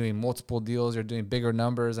multiplying, you're doing multiple deals, you're doing bigger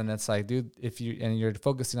numbers. And it's like, dude, you're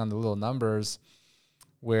focusing on the little numbers,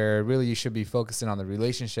 where really you should be focusing on the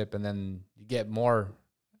relationship, and then you get more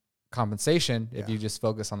compensation if you just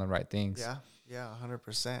focus on the right things. Yeah,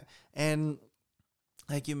 100%. And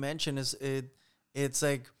like you mentioned, it's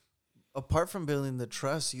like apart from building the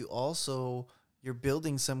trust, you're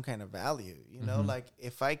building some kind of value. You know, like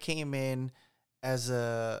if I came in as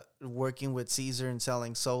working with Caesar and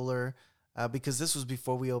selling solar, because this was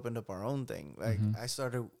before we opened up our own thing. Like I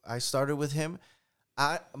started with him.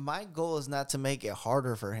 My goal is not to make it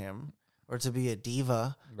harder for him or to be a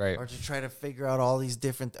diva, right, or to try to figure out all these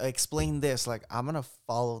different, explain this. Like, I'm going to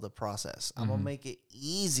follow the process. I'm going to make it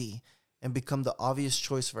easy and become the obvious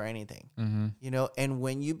choice for anything, you know? And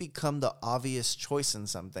when you become the obvious choice in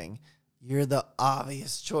something, you're the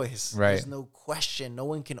obvious choice. Right. There's no question. No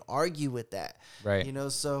one can argue with that. Right. You know,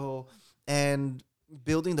 so, and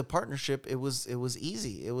building the partnership, it was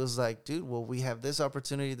easy. It was like, dude, well, we have this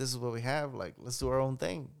opportunity. This is what we have. Like, let's do our own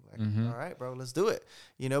thing. Like, all right, bro, let's do it.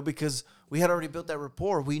 You know, because we had already built that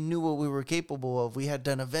rapport. We knew what we were capable of. We had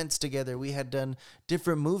done events together. We had done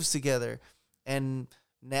different moves together. And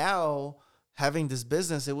now having this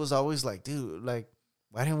business, it was always like, dude, like,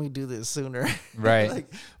 why didn't we do this sooner? Right.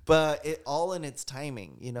 Like, but it all in its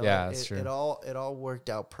timing, you know. Yeah, that's true. It all worked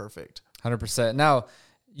out perfect. 100%. Now,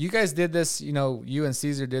 you guys did this, you know, you and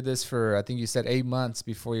Caesar did this for, I think you said 8 months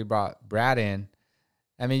before you brought Brad in.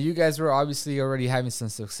 I mean, you guys were obviously already having some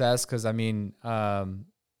success because, I mean,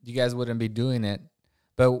 you guys wouldn't be doing it.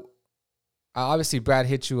 But obviously, Brad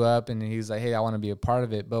hit you up and he's like, hey, I want to be a part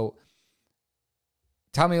of it. But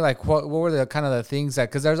tell me, like, what were the kind of the things that,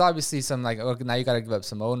 because there's obviously some, like, okay, now you got to give up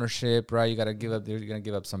some ownership, right? You're going to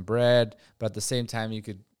give up some bread. But at the same time, you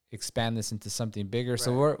could expand this into something bigger. Right.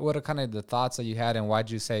 So what are kind of the thoughts that you had, and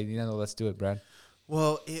why'd you say, you know, let's do it, Brad?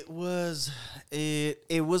 Well, it was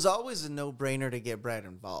always a no-brainer to get Brad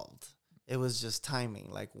involved. It was just timing,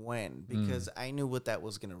 like when, because I knew what that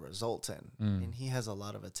was going to result in, and he has a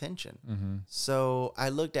lot of attention. So I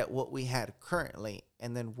looked at what we had currently,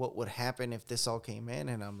 and then what would happen if this all came in,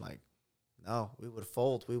 and I'm like, no, we would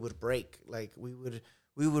fold, we would break, like we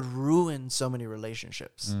would ruin so many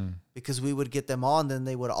relationships because we would get them on, then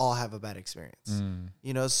they would all have a bad experience.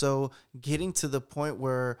 You know, so getting to the point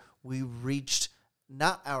where we reached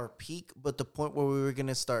not our peak, but the point where we were going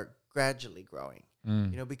to start gradually growing,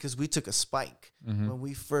 you know, because we took a spike. When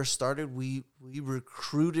we first started, we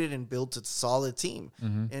recruited and built a solid team.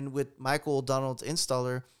 And with Michael O'Donnell's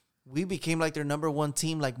installer, we became like their number one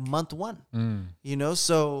team, like month one, you know,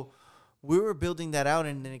 so we were building that out,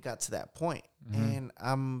 and then it got to that point. And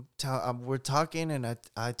we're talking, and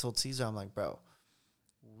I told Caesar, I'm like, bro,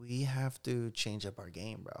 we have to change up our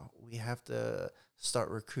game, bro. We have to start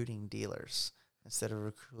recruiting dealers instead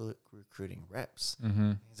of recruiting reps.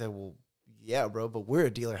 He's like, well, yeah, bro, but we're a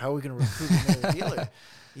dealer. How are we going to recruit another dealer?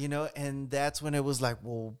 You know, and that's when it was like,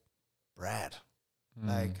 well, Brad,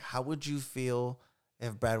 like, how would you feel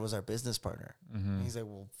if Brad was our business partner? And he's like,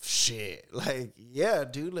 well, shit. Like, yeah,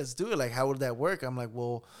 dude, let's do it. Like, how would that work? I'm like,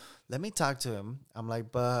 well, let me talk to him. I'm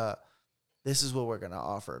like, but this is what we're going to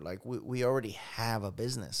offer. Like, we already have a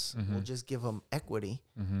business. We'll just give him equity.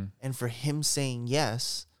 And for him saying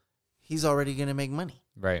yes, he's already going to make money.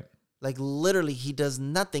 Right. Like, literally, he does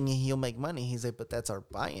nothing and he'll make money. He's like, but that's our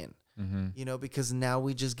buy-in. You know, because now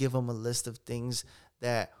we just give him a list of things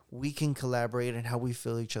that we can collaborate and how we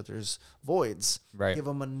fill each other's voids. Right. Give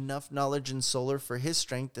him enough knowledge in solar for his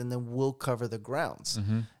strength, and then we'll cover the grounds.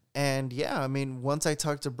 And yeah, I mean, once I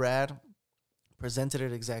talked to Brad, presented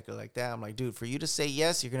it exactly like that, I'm like, dude, for you to say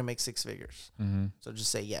yes, you're going to make 6 figures. So just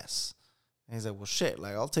say yes. And he's like, well, shit,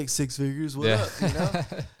 like, I'll take 6 figures. What up, you know?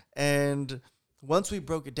 And once we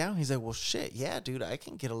broke it down, he's like, well, shit, yeah, dude, I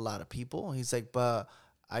can get a lot of people. He's like, but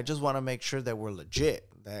I just want to make sure that we're legit,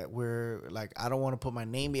 that we're like, I don't want to put my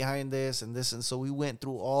name behind this and this. And so we went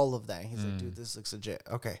through all of that. He's like, dude, this looks legit.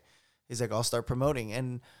 Okay. He's like, I'll start promoting.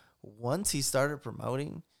 And once he started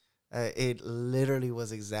promoting, it literally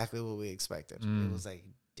was exactly what we expected. It was like,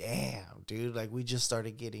 damn, dude, like we just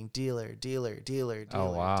started getting dealer.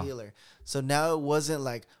 So now it wasn't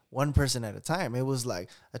like one person at a time. It was like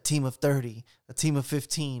a team of 30, a team of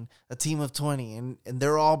 15, a team of 20, and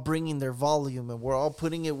they're all bringing their volume, and we're all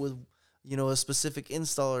putting it with, you know, a specific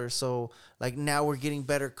installer. So like now we're getting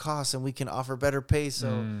better costs and we can offer better pay.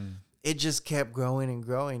 So it just kept growing and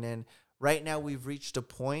growing. And right now we've reached a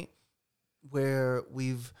point where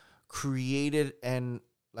we've created and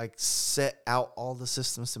like set out all the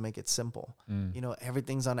systems to make it simple. You know,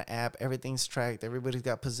 everything's on an app, everything's tracked, everybody's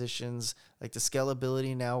got positions. Like the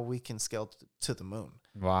scalability now, we can scale to the moon.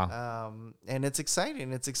 Wow. And it's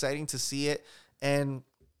exciting. It's exciting to see it. And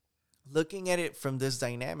looking at it from this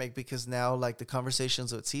dynamic, because now like the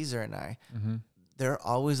conversations with Caesar and I, they're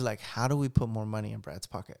always like, how do we put more money in Brad's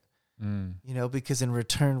pocket? you know, because in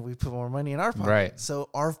return we put more money in our pocket. Right. So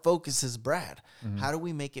our focus is Brad. How do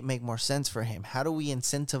we make it make more sense for him? How do we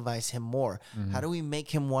incentivize him more? How do we make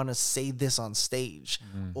him want to say this on stage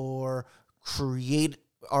or create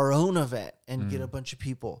our own event and get a bunch of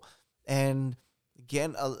people? And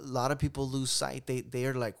again, a lot of people lose sight.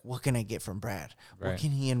 They're like, what can I get from Brad? Right. What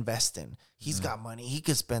can he invest in? He's got money. He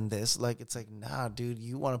could spend this. Like, it's like, nah, dude,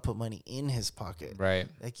 you want to put money in his pocket. Right.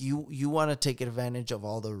 Like you want to take advantage of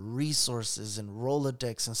all the resources and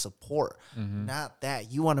Rolodex and support. Not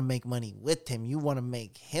that. You want to make money with him. You want to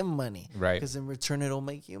make him money. Right. Because in return, it'll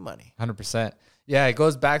make you money. 100%. Yeah, it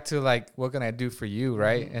goes back to like, what can I do for you,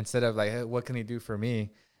 right? Instead of like, hey, what can he do for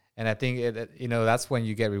me? And I think that's when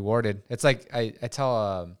you get rewarded. It's like I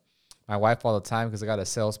tell my wife all the time, because I got a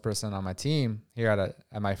salesperson on my team here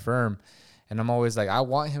at my firm, and I'm always like, I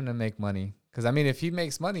want him to make money, because I mean, if he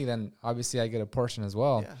makes money, then obviously I get a portion as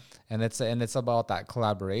well. Yeah. And it's about that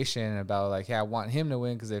collaboration, about like, hey, I want him to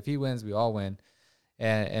win, because if he wins, we all win.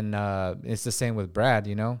 And it's the same with Brad,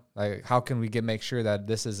 you know, like how can we make sure that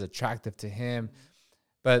this is attractive to him?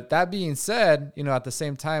 But that being said, you know, at the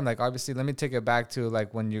same time, like obviously, let me take it back to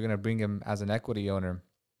like when you're going to bring him as an equity owner.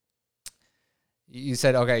 You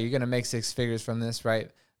said, okay, you're going to make 6 figures from this,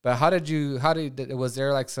 right? But was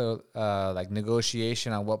there like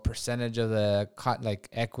negotiation on what percentage of the like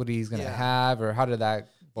equity he's going to have, or how did that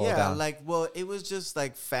boil down? Well, it was just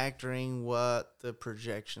like factoring what the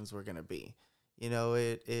projections were going to be. You know,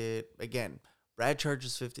 again, Brad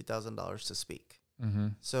charges $50,000 to speak.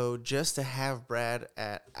 So just to have Brad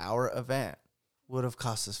at our event would have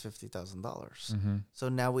cost us $50,000. So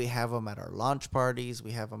now we have him at our launch parties,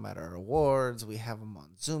 we have him at our awards, we have him on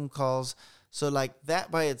Zoom calls. So like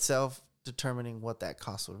that by itself determining what that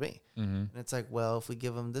cost would be. And it's like, well, if we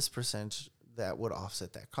give him this percentage, that would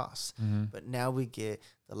offset that cost. But now we get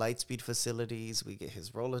the Lightspeed facilities, we get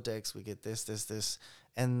his Rolodex, we get this.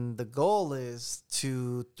 And the goal is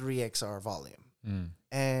to 3x our volume.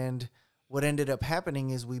 And what ended up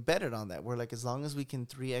happening is we betted on that. We're like, as long as we can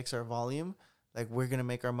 3x our volume, like we're going to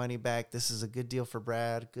make our money back. This is a good deal for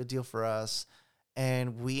Brad, good deal for us.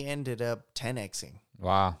 And we ended up 10xing.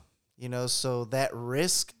 Wow. You know, so that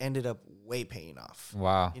risk ended up way paying off.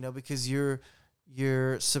 Wow. You know, because you're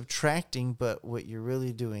subtracting, but what you're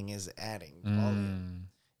really doing is adding volume.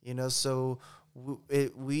 You know, so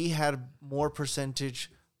we had more percentage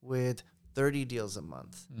with 30 deals a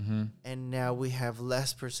month. And now we have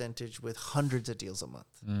less percentage with hundreds of deals a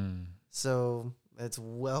month. So it's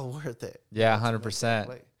well worth it. Yeah,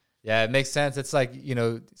 100%. Yeah, it makes sense. It's like, you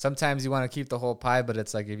know, sometimes you want to keep the whole pie, but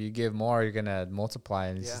it's like if you give more, you're going to multiply.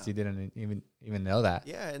 And it's just, you didn't even know that.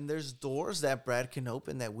 Yeah, and there's doors that Brad can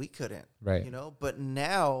open that we couldn't. Right. You know, but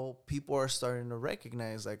now people are starting to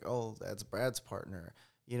recognize like, oh, that's Brad's partner.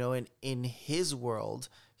 You know, and in his world,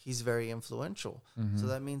 he's very influential. So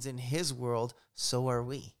that means in his world, so are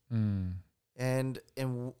we. And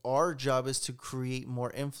our job is to create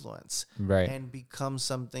more influence. Right. And become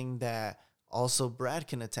something that also Brad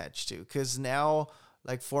can attach to. Because now,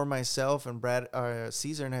 like for myself and Brad,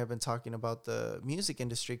 Caesar and I have been talking about the music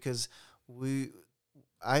industry, because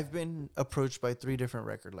I've been approached by 3 different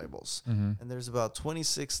record labels. And there's about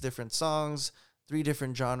 26 different songs, 3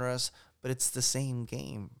 different genres. But it's the same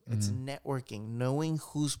game. It's networking, knowing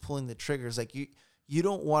who's pulling the triggers. Like you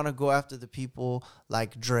don't want to go after the people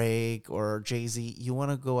like Drake or Jay-Z. You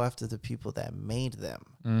want to go after the people that made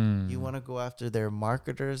them. You want to go after their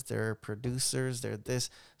marketers, their producers, their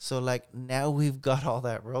this. So like now we've got all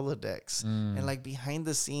that Rolodex. And like behind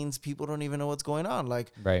the scenes, people don't even know what's going on.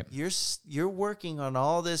 Like you're working on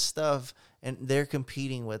all this stuff and they're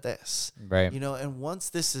competing with this. Right. You know, and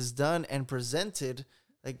once this is done and presented,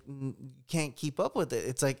 like you can't keep up with it.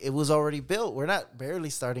 It's like it was already built. We're not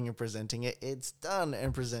barely starting and presenting it. It's done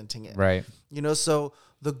and presenting it. Right. You know, so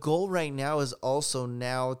the goal right now is also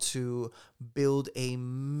now to build a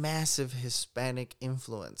massive Hispanic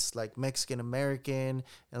influence, like Mexican American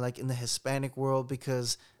and like in the Hispanic world,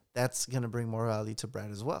 because that's going to bring more value to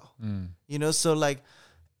Brad as well. You know, so like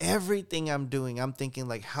everything I'm doing, I'm thinking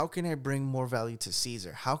like, how can I bring more value to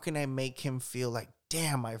Caesar? How can I make him feel like,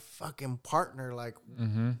 damn, my fucking partner, like,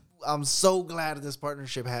 I'm so glad this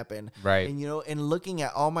partnership happened. Right. And, you know, and looking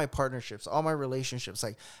at all my partnerships, all my relationships,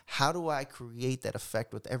 like, how do I create that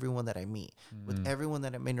effect with everyone that I meet, with everyone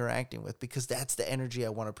that I'm interacting with? Because that's the energy I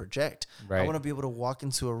want to project. Right. I want to be able to walk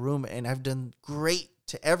into a room, and I've done great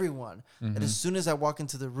to everyone. And as soon as I walk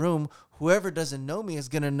into the room, whoever doesn't know me is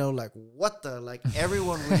going to know, like, what the, like,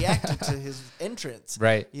 everyone reacted to his entrance.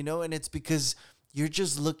 Right. You know, and it's because you're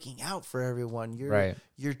just looking out for everyone.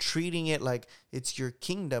 You're treating it like it's your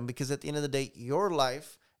kingdom, because at the end of the day, your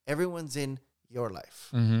life, everyone's in your life.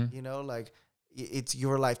 Mm-hmm. You know, like it's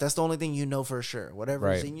your life. That's the only thing you know for sure.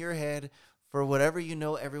 Whatever's in your head, for whatever you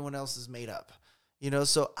know, everyone else is made up. You know,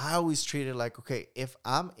 so I always treat it like, okay, if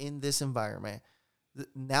I'm in this environment,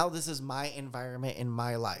 now this is my environment in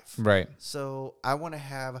my life. Right. So I want to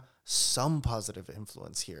have some positive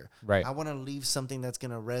influence here. Right. I want to leave something that's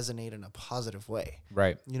going to resonate in a positive way.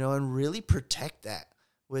 Right. You know, and really protect that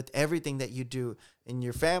with everything that you do in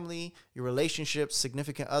your family, your relationships,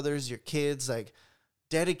 significant others, your kids, like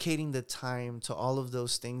dedicating the time to all of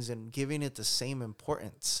those things and giving it the same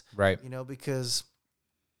importance. Right. You know, because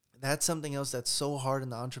that's something else that's so hard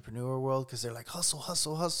in the entrepreneur world, because they're like, hustle,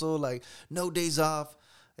 hustle, hustle, like no days off.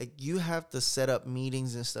 Like you have to set up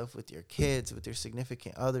meetings and stuff with your kids, with your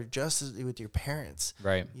significant other, just as with your parents.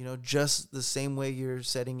 Right. You know, just the same way you're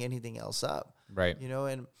setting anything else up. Right. You know,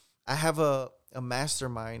 and I have a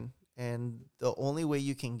mastermind, and the only way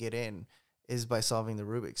you can get in is by solving the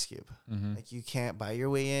Rubik's Cube. Mm-hmm. Like you can't buy your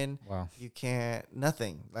way in. Wow. You can't,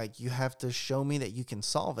 nothing. Like you have to show me that you can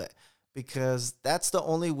solve it, because that's the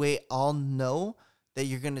only way I'll know that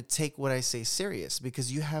you're going to take what I say serious,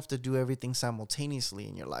 because you have to do everything simultaneously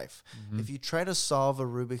in your life. Mm-hmm. If you try to solve a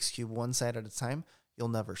Rubik's Cube one side at a time, you'll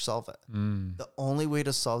never solve it. The only way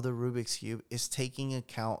to solve the Rubik's Cube is taking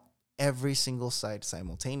account every single side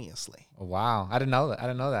simultaneously. Oh, wow. I didn't know that. I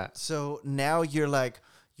didn't know that. So now you're like,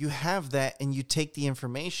 you have that, and you take the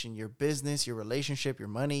information, your business, your relationship, your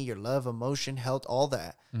money, your love, emotion, health, all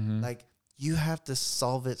that. Mm-hmm. Like you have to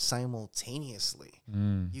solve it simultaneously.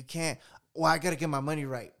 You can't, well, I got to get my money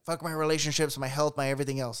right. Fuck my relationships, my health, my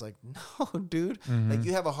everything else. Like, no, dude. Like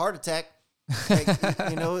you have a heart attack. Like,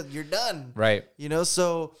 you know, you're done. Right. You know,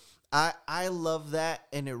 so I love that,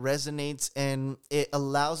 and it resonates, and it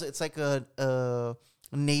allows, it's like a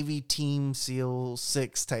Navy Team SEAL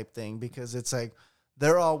 6 type thing, because it's like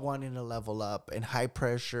they're all wanting to level up and high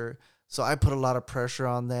pressure. So I put a lot of pressure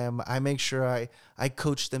on them. I make sure I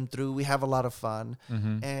coach them through. We have a lot of fun.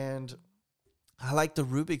 And I like the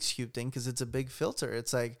Rubik's Cube thing because it's a big filter.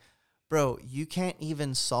 It's like, bro, you can't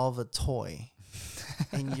even solve a toy.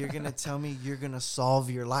 And you're going to tell me you're going to solve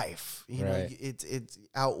your life. You know, it's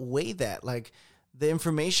outweigh that. Like the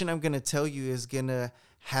information I'm going to tell you is going to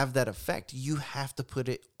have that effect. You have to put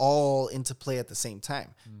it all into play at the same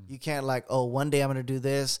time. You can't like, oh, one day I'm going to do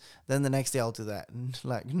this, then the next day I'll do that. And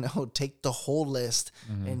like, no, take the whole list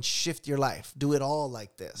and shift your life. Do it all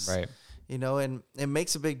like this. Right. You know, and it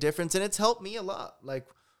makes a big difference. And it's helped me a lot. Like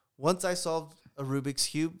once I solved a Rubik's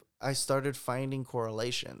Cube, I started finding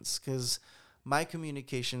correlations, because my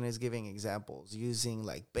communication is giving examples, using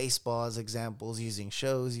like baseball as examples, using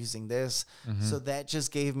shows, using this. So that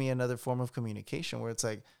just gave me another form of communication where it's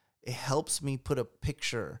like, it helps me put a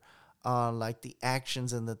picture on like the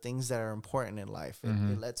actions and the things that are important in life.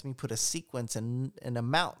 It lets me put a sequence and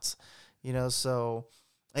amounts, you know, so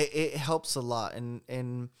it helps a lot.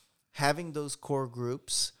 And having those core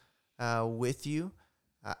groups with you,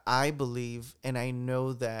 I believe, and I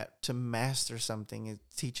know that to master something is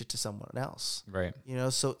teach it to someone else. Right. You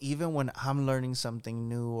know, so even when I'm learning something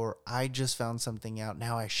new, or I just found something out,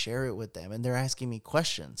 now I share it with them and they're asking me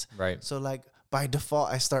questions. Right. So like by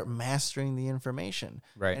default, I start mastering the information.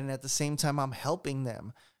 Right. And at the same time, I'm helping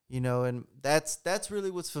them, you know, and that's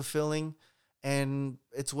really what's fulfilling. And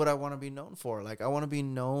it's what I want to be known for. Like I want to be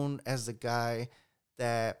known as the guy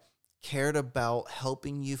that cared about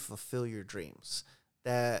helping you fulfill your dreams.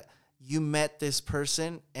 That you met this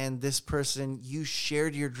person, and this person, you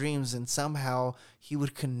shared your dreams, and somehow he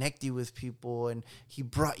would connect you with people, and he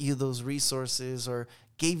brought you those resources or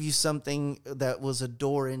gave you something that was a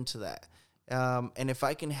door into that. And if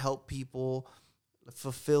I can help people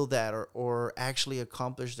fulfill that or actually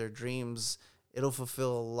accomplish their dreams, it'll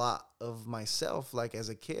fulfill a lot of myself, like as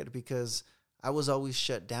a kid, because I was always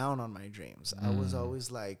shut down on my dreams. I was always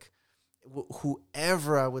like,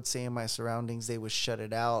 whoever I would say in my surroundings, they would shut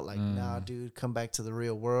it out. Like, nah, dude, come back to the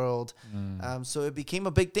real world. So it became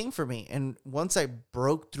a big thing for me. And once I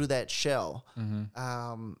broke through that shell,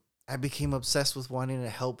 I became obsessed with wanting to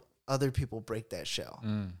help other people break that shell.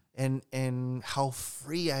 And how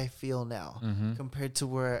free I feel now compared to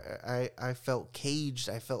where I felt caged.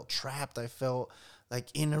 I felt trapped. I felt like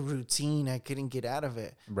in a routine. I couldn't get out of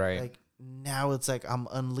it. Right. Like now it's like I'm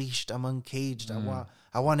unleashed. I'm uncaged.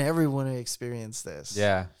 I want everyone to experience this.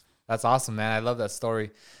 Yeah. That's awesome, man. I love that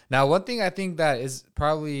story. Now, one thing I think that is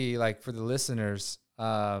probably like for the listeners, you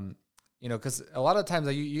know, because a lot of times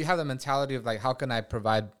like, you have the mentality of like, how can I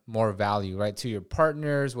provide more value, right, to your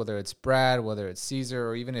partners, whether it's Brad, whether it's Caesar,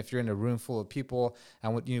 or even if you're in a room full of people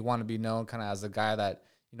and you want to be known kind of as a guy that,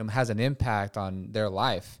 you know, has an impact on their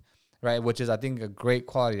life, right, which is, I think, a great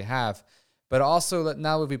quality to have. But also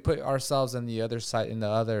now if we put ourselves in the other side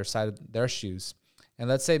of their shoes, and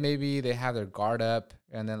let's say maybe they have their guard up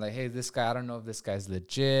and then like, hey, this guy, I don't know if this guy's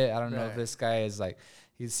legit. I don't know if this guy is like,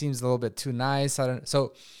 he seems a little bit too nice.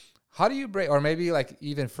 So how do you break, or maybe like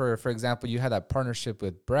even for example, you had that partnership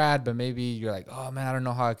with Brad, but maybe you're like, oh man, I don't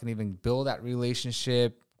know how I can even build that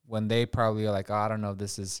relationship when they probably are like, oh, I don't know if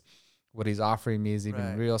this is what he's offering me is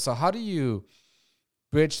even real. So how do you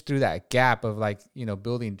bridge through that gap of like, you know,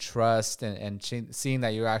 building trust and seeing that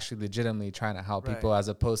you're actually legitimately trying to help people as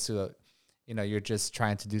opposed to, you know, you're just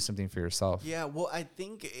trying to do something for yourself? Yeah, well, I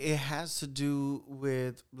think it has to do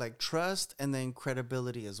with like trust and then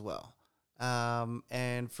credibility as well.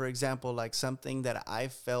 And for example, like something that I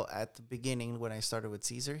felt at the beginning when I started with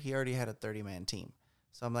Caesar, he already had a 30-man team.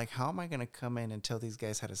 So I'm like, how am I going to come in and tell these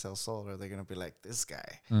guys how to sell solar? They're going to be like, this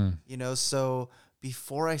guy, you know? So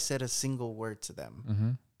before I said a single word to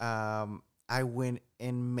them, I went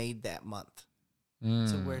and made that month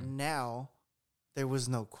to where now there was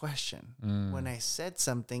no question. When I said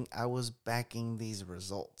something, I was backing these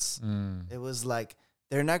results. It was like,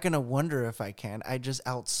 they're not going to wonder if I can. I just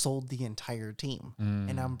outsold the entire team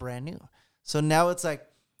and I'm brand new. So now it's like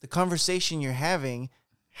the conversation you're having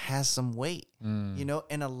has some weight, you know?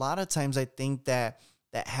 And a lot of times I think that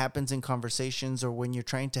happens in conversations or when you're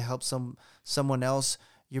trying to help someone else,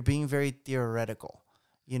 you're being very theoretical.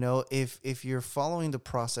 You know, if you're following the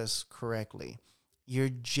process correctly, you're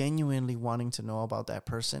genuinely wanting to know about that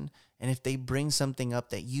person. And if they bring something up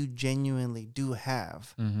that you genuinely do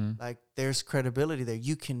have, like there's credibility there.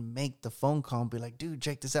 You can make the phone call and be like, dude,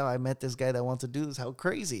 check this out. I met this guy that wants to do this. How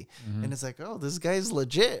crazy. And it's like, oh, this guy's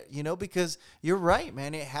legit, you know, because you're right,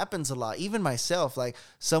 man. It happens a lot. Even myself, like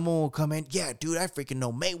someone will come in, yeah, dude, I freaking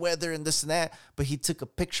know Mayweather and this and that. But he took a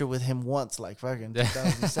picture with him once, like fucking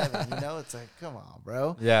 2007, you know, it's like, come on,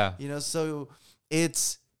 bro. Yeah. You know, so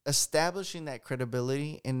it's establishing that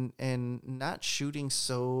credibility and not shooting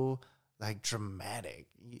so like dramatic,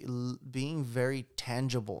 being very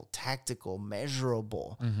tangible, tactical,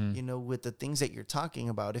 measurable, you know, with the things that you're talking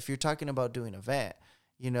about. If you're talking about doing an event,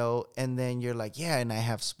 you know, and then you're like, yeah, and I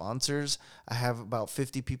have sponsors, I have about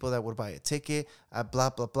 50 people that would buy a ticket, blah,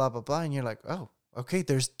 blah, blah, blah, blah. And you're like, oh, okay,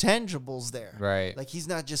 there's tangibles there. Right. Like he's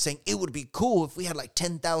not just saying it would be cool if we had like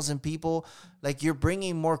 10,000 people. Like you're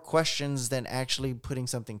bringing more questions than actually putting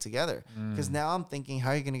something together. Because now I'm thinking, how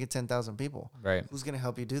are you going to get 10,000 people? Right. Who's going to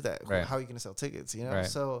help you do that? Right. How are you going to sell tickets? You know? Right.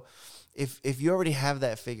 So if you already have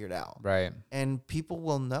that figured out, right, and people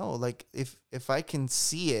will know, like if I can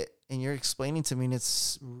see it and you're explaining to me and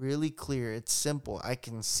it's really clear, it's simple, I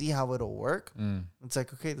can see how it'll work. It's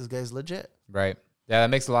like, okay, this guy's legit. Right. Yeah, that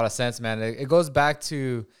makes a lot of sense, man. It goes back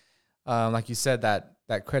to, like you said,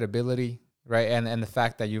 that credibility, right? And the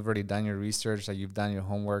fact that you've already done your research, that you've done your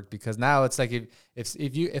homework. Because now it's like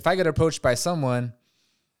if I get approached by someone,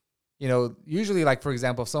 you know, usually like for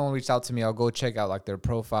example, if someone reached out to me, I'll go check out like their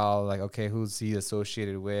profile, like okay, who's he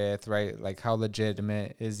associated with, right? Like how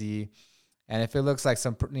legitimate is he? And if it looks like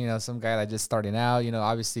some guy that just starting out, you know,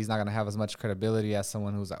 obviously he's not gonna have as much credibility as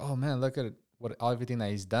someone who's like, oh man, look at everything that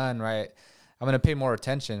he's done, right? I'm going to pay more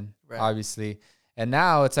attention, obviously. And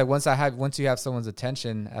now it's like once you have someone's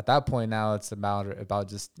attention, at that point now it's about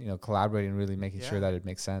just, you know, collaborating, really making sure that it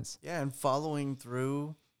makes sense. Yeah, and following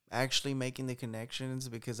through, actually making the connections,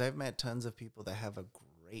 because I've met tons of people that have a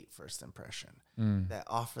great first impression, that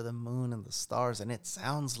offer the moon and the stars, and it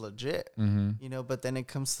sounds legit, you know, but then it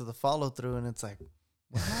comes to the follow through and it's like,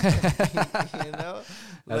 you know,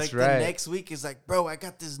 that's like right. The next week is like, bro, I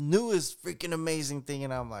got this newest freaking amazing thing,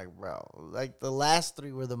 and I'm like, bro, like the last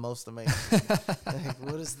 3 were the most amazing. Like,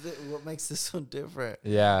 what makes this one different?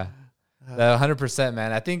 Yeah, 100%,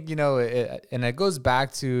 man. I think, you know, it goes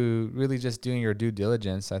back to really just doing your due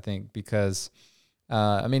diligence. I think because,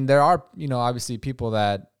 I mean, there are, you know, obviously people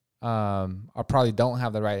that are probably don't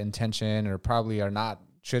have the right intention or probably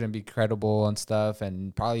shouldn't be credible and stuff.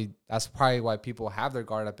 And that's probably why people have their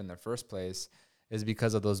guard up in the first place, is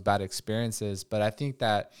because of those bad experiences. But I think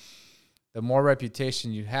that the more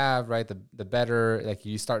reputation you have, right, the better, like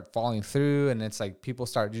you start falling through, and it's like you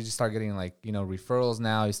just start getting like, you know, referrals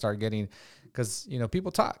now. You start getting, because, you know,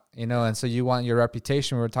 people talk, you know, and so you want your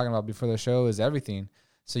reputation, we were talking about before the show, is everything.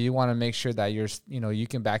 So you want to make sure that you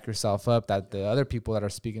can back yourself up, that the other people that are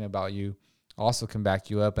speaking about you also can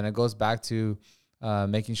back you up. And it goes back to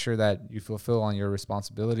making sure that you fulfill on your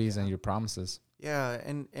responsibilities and your promises. Yeah,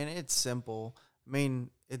 and it's simple. I mean,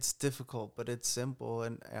 it's difficult, but it's simple.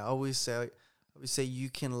 And I always say you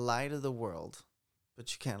can lie to the world,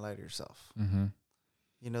 but you can't lie to yourself.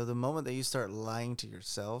 You know, the moment that you start lying to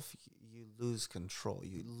yourself, you lose control.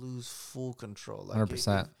 You lose full control. Like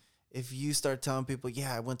 100%. if you start telling people,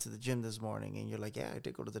 yeah, I went to the gym this morning, and you're like, yeah, I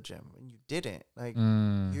did go to the gym, and you didn't, like,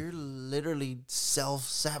 you're literally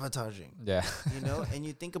self-sabotaging. Yeah. And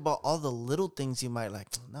you think about all the little things you might like,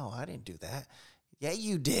 no, I didn't do that. Yeah,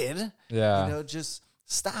 you did. Yeah. Just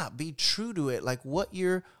stop. Be true to it. Like, what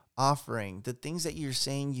you're offering, the things that you're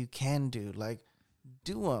saying you can do, like,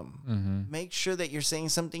 do them. Make sure that you're saying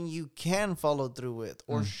something you can follow through with,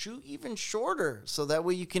 or shoot even shorter, so that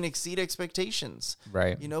way you can exceed expectations.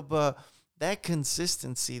 Right. But that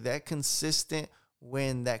consistency, that consistent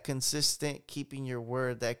win, that consistent keeping your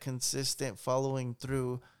word, that consistent following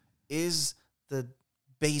through is the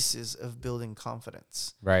basis of building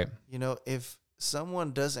confidence. Right. If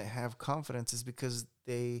someone doesn't have confidence, it's because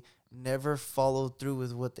they never follow through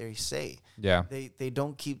with what they say. Yeah. They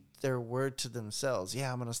don't keep their word to themselves.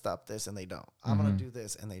 Yeah, I'm going to stop this, and they don't. I'm going to do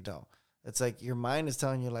this, and they don't. It's like your mind is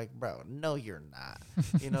telling you, like, bro, no, you're not.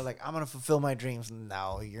 Like, I'm going to fulfill my dreams.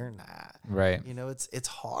 No, you're not. Right. It's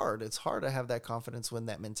hard. It's hard to have that confidence when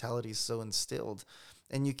that mentality is so instilled.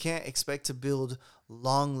 And you can't expect to build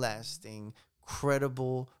long-lasting,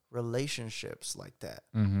 credible relationships like that,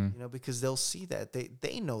 because they'll see that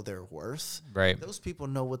they know their worth. Right. Those people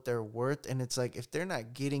know what they're worth. And it's like, if they're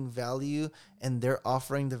not getting value and they're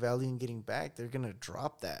offering the value and getting back, they're going to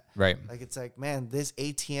drop that. Right. Like, it's like, man, this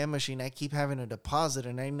ATM machine, I keep having a deposit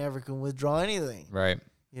and I never can withdraw anything. Right.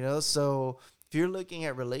 So if you're looking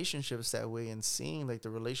at relationships that way and seeing like the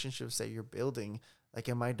relationships that you're building, like,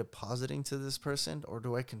 am I depositing to this person, or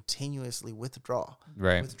do I continuously withdraw?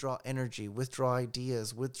 Right. Withdraw energy, withdraw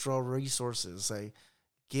ideas, withdraw resources. Like,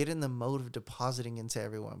 get in the mode of depositing into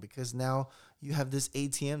everyone, because now you have this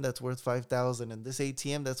ATM that's worth 5,000 and this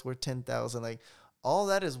ATM that's worth 10,000. Like, all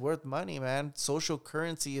that is worth money, man. Social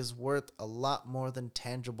currency is worth a lot more than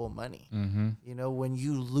tangible money. When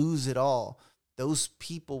you lose it all, those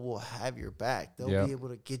people will have your back. They'll be able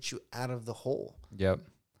to get you out of the hole. Yep.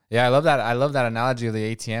 Yeah, I love that. I love that analogy of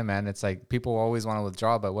the ATM, man. It's like people always want to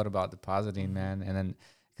withdraw, but what about depositing, man? And then,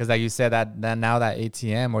 because like you said, that now that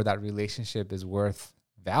ATM or that relationship is worth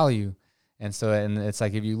value. And so, and it's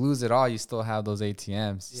like, if you lose it all, you still have those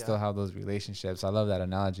ATMs, you still have those relationships. I love that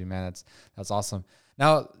analogy, man. That's awesome.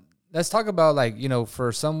 Now, let's talk about, like,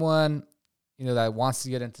 for someone, that wants to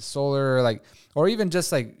get into solar, like, or even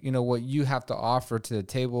just like, what you have to offer to the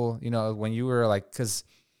table, when you were like, because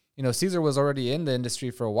Cesar was already in the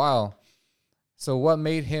industry for a while. So what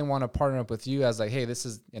made him want to partner up with you as like, hey, this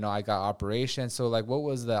is, I got operations. So like, what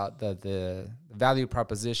was the value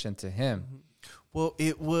proposition to him? Well,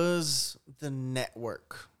 it was the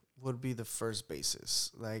network would be the first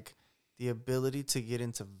basis. Like, the ability to get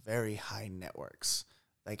into very high networks,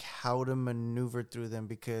 like how to maneuver through them,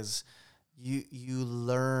 because you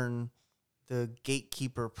learn the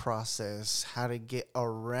gatekeeper process, how to get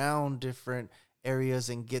around different areas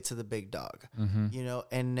and get to the big dog,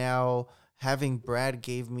 and now having Brad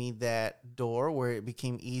gave me that door where it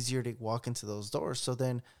became easier to walk into those doors. So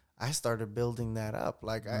then I started building that up.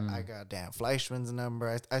 Like, I got Dan Fleischman's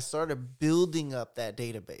number. I started building up that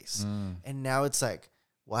database. And now it's like,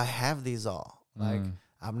 well, I have these all. Like,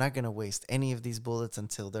 I'm not going to waste any of these bullets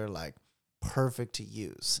until they're like perfect to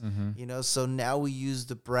use, so now we use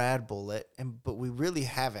the Brad bullet, but we really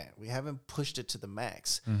haven't pushed it to the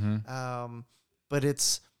max. But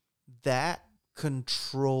it's that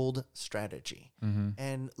controlled strategy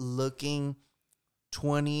and looking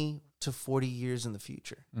 20 to 40 years in the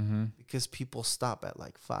future, because people stop at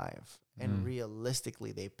like 5, and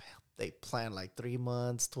realistically they plan like 3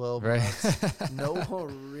 months, 12 months. No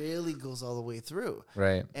one really goes all the way through.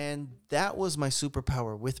 Right. And that was my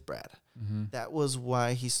superpower with Brad. That was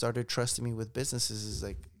why he started trusting me with businesses. Is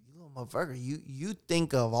like, you little motherfucker, you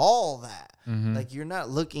think of all that. Like, you're not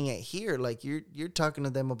looking at here. Like, you're talking to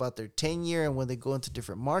them about their 10-year and when they go into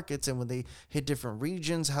different markets and when they hit different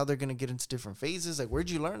regions, how they're going to get into different phases. Like, where'd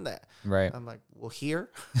you learn that? Right. I'm like, well, here.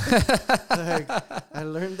 Like, I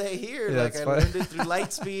learned that here. Yeah, like, I learned it through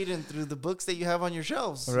Lightspeed and through the books that you have on your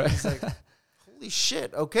shelves. Right. It's like, holy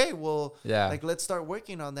shit. Okay, well, yeah. Like, let's start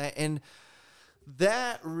working on that. And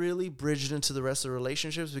that really bridged into the rest of the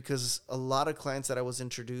relationships, because a lot of clients that I was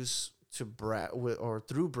introduced to Brad or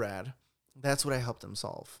through Brad, that's what I helped them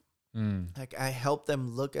solve. Like, I helped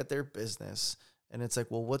them look at their business, and it's like,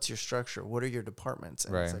 well, what's your structure? What are your departments?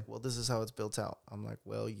 And it's like, well, this is how it's built out. I'm like,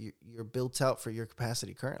 well, you're built out for your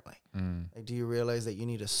capacity currently. Like, do you realize that you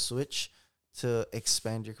need a switch to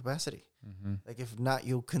expand your capacity? Like, if not,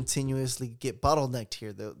 you'll continuously get bottlenecked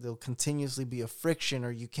here. There'll continuously be a friction,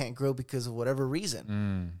 or you can't grow because of whatever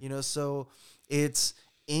reason. So it's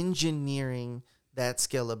engineering that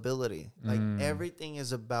scalability. Like everything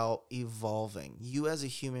is about evolving. You as a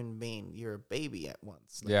human being, you're a baby at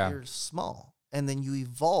once. Like you're small. And then you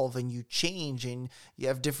evolve and you change and you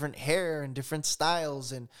have different hair and different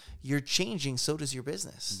styles and you're changing. So does your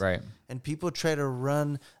business. Right. And people try to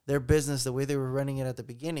run their business the way they were running it at the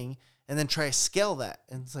beginning and then try to scale that.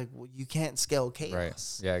 And it's like, well, you can't scale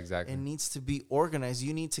chaos. Right. Yeah, exactly. It needs to be organized.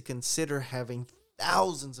 You need to consider having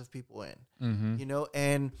thousands of people in, you know,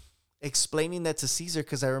 and explaining that to Caesar,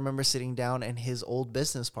 because I remember sitting down and his old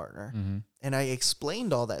business partner, and I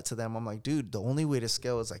explained all that to them. I'm like, dude, the only way to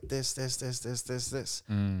scale is like this.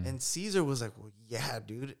 And Caesar was like, well, yeah,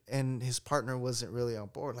 dude. And his partner wasn't really on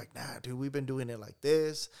board. Like, nah, dude, we've been doing it like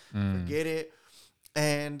this. Forget it.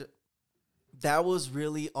 And that was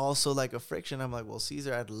really also like a friction. I'm like, well,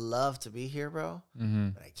 Caesar, I'd love to be here, bro,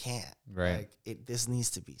 but I can't. Right. Like, this needs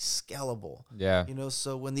to be scalable. Yeah. You know,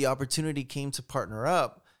 so when the opportunity came to partner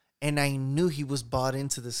up, and I knew he was bought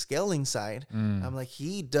into the scaling side, I'm like,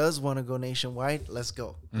 he does want to go nationwide. Let's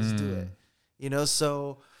go. Let's do it. You know,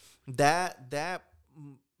 so that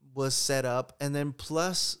was set up. And then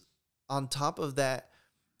plus, on top of that,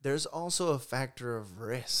 there's also a factor of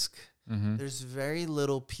risk. There's very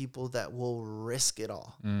little people that will risk it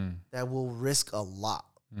all, that will risk a lot,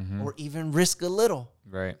 or even risk a little.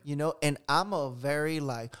 Right. You know, and I'm a very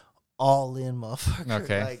like all in motherfucker.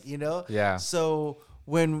 Okay. Like, you know? Yeah. So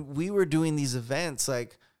when we were doing these events,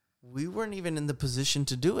 like, we weren't even in the position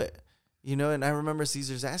to do it, you know? And I remember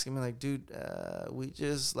Caesar's asking me, like, dude, we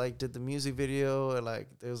just, like, did the music video, and, like,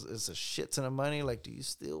 it's a shit ton of money. Like, do you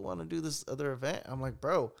still want to do this other event? I'm like,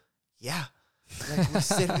 bro, yeah. Like, we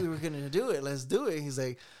said we were going to do it. Let's do it. He's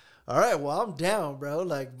like, all right, well, I'm down, bro.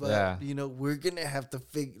 Like, but, you know, we're going to have to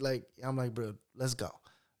like, I'm like, bro, let's go.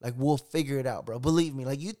 Like, we'll figure it out, bro. Believe me.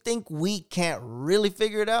 Like, you think we can't really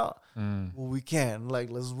figure it out? Well, we can. Like,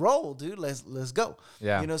 let's roll, dude. Let's go.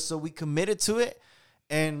 Yeah. You know, so we committed to it.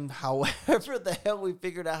 And however the hell we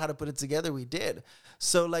figured out how to put it together, we did.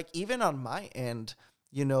 So, like, even on my end,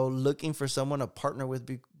 you know, looking for someone to partner with,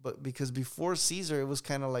 but because before Caesar, it was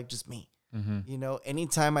kind of like just me. You know,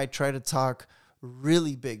 anytime I try to talk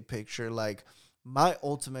really big picture, like, my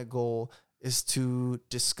ultimate goal is to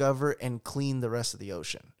discover and clean the rest of the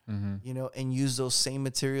ocean, you know, and use those same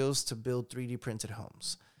materials to build 3D printed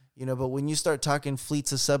homes, you know. But when you start talking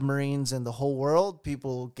fleets of submarines and the whole world,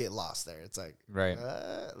 people get lost there. It's like, right.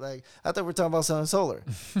 Like, I thought we were talking about selling solar,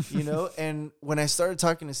 you know. And when I started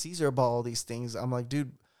talking to Caesar about all these things, I'm like,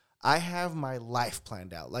 dude, I have my life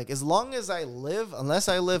planned out. Like, as long as I live, unless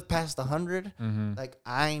I live past 100, like,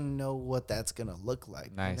 I know what that's going to look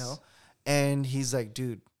like, nice. You know? And he's like,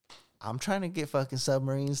 dude, I'm trying to get fucking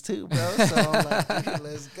submarines too, bro. So I'm like, dude,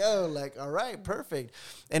 let's go. Like, all right, perfect.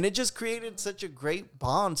 And it just created such a great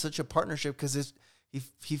bond, such a partnership, because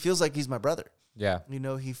he feels like he's my brother. Yeah. You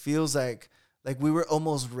know, he feels like we were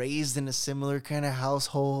almost raised in a similar kind of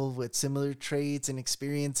household with similar traits and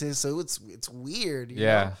experiences. So it's weird. You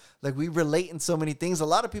know? Like, we relate in so many things. A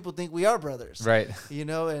lot of people think we are brothers. Right. You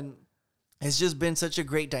know, and it's just been such a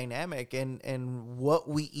great dynamic, and what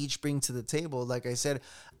we each bring to the table. Like I said,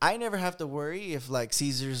 I never have to worry if, like,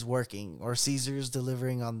 Caesar's working or Caesar's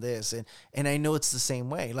delivering on this. And I know it's the same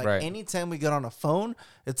way. Like, anytime we get on a phone,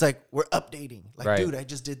 it's like we're updating. Like, dude, I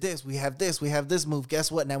just did this. We have this move.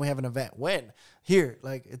 Guess what? Now we have an event. When? Here.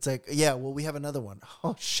 Like, it's like, yeah, well, we have another one.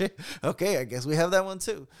 Oh, shit. Okay, I guess we have that one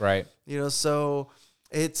too. Right. You know, so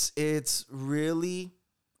it's really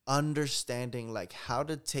understanding, like, how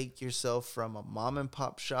to take yourself from a mom and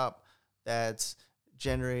pop shop that's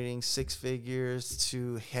generating 6 figures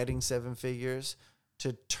to heading 7 figures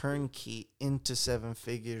to turnkey into 7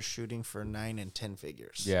 figures, shooting for 9 and 10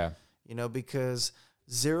 figures. Yeah. You know, because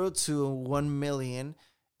 0 to 1 million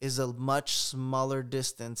is a much smaller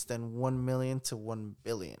distance than 1 million to 1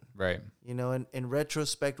 billion. Right. You know, in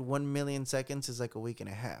retrospect, 1 million seconds is like a week and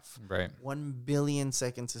a half. Right. 1 billion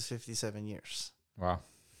seconds is 57 years. Wow.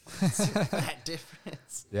 That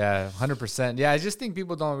difference. Yeah, 100%. Yeah, I just think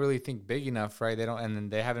people don't really think big enough, right? They don't, and then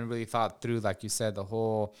they haven't really thought through, like you said, the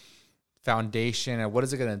whole foundation and what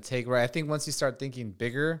is it going to take, right? I think once you start thinking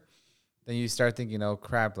bigger, then you start thinking, oh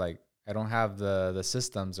crap, like, I don't have the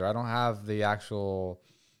systems, or I don't have the actual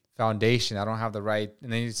foundation. I don't have the right,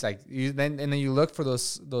 and then it's like then you look for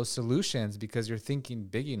those solutions because you're thinking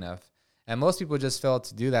big enough. And most people just fail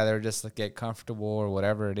to do that. They're just like get comfortable or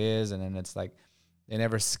whatever it is, and then it's like they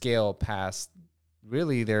never scale past.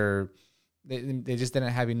 Really, they just didn't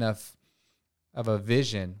have enough of a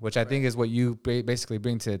vision, which I think is what you basically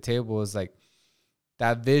bring to the table, is like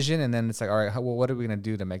that vision, and then it's like, all right, well, what are we gonna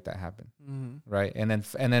do to make that happen, right? And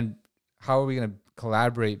then how are we gonna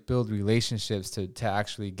collaborate, build relationships to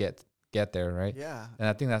actually get get there, right? Yeah. And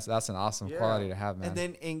I think that's an awesome quality to have, man. And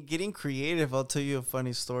then in getting creative, I'll tell you a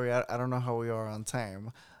funny story. I don't know how we are on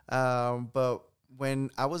time, but when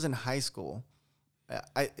I was in high school,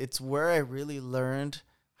 it's where I really learned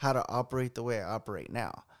how to operate the way I operate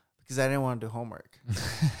now, because I didn't want to do homework.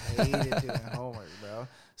 I hated doing homework, bro.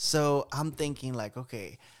 So I'm thinking like,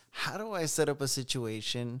 okay, how do I set up a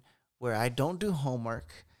situation where I don't do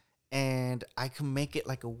homework and I can make it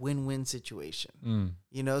like a win-win situation?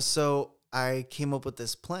 You know, so I came up with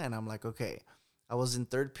this plan. I'm like, okay, I was in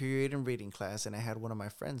third period in reading class and I had one of my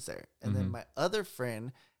friends there. And then my other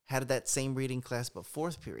friend had that same reading class, but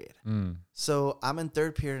fourth period. So I'm in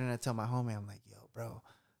third period and I tell my homie, I'm like, yo, bro,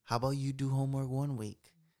 how about you do homework 1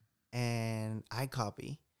 week and I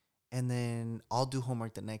copy, and then I'll do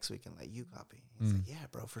homework the next week and let you copy. He's like, yeah,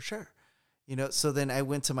 bro, for sure. You know, so then I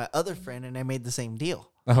went to my other friend and I made the same deal.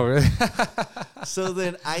 Oh, really? So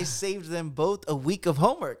then I saved them both a week of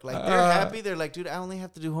homework. Like, they're happy. They're like, dude, I only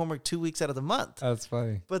have to do homework 2 weeks out of the month. That's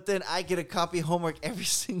funny. But then I get a copy of homework every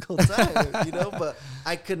single time, you know, but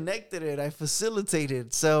I connected it. I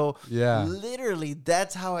facilitated. So literally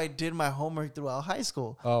that's how I did my homework throughout high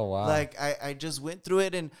school. Oh, wow. Like I just went through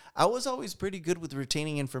it, and I was always pretty good with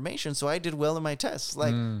retaining information. So I did well in my tests.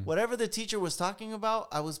 Like whatever the teacher was talking about,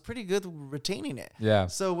 I was pretty good with retaining it. Yeah.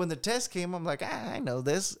 So when the test came, I'm like, I know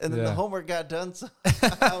this. And then the homework got done. So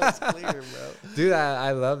I was clear, bro. Dude,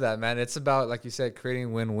 I love that, man. It's about, like you said,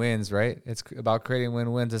 creating win-wins, right? It's about creating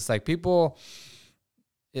win-wins. It's like people,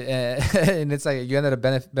 and it's like you ended up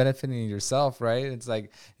benefiting yourself, right? It's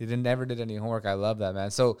like you never did any homework. I love that,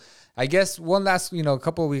 man. So I guess one last, we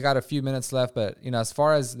got a few minutes left, but, as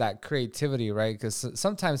far as that creativity, right? Because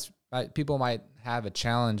sometimes people might have a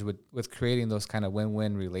challenge with creating those kind of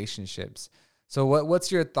win-win relationships. So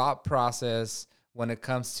what's your thought process when it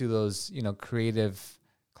comes to those, creative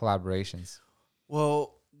collaborations?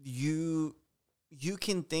 Well, you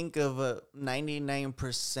can think of a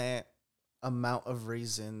 99% amount of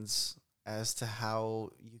reasons as to how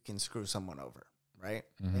you can screw someone over, right?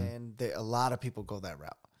 And a lot of people go that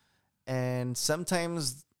route. And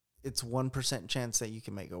sometimes it's 1% chance that you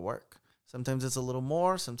can make it work. Sometimes it's a little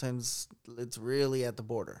more. Sometimes it's really at the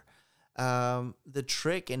border. The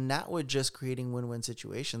trick, and not with just creating win-win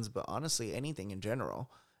situations, but honestly anything in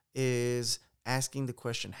general, is asking the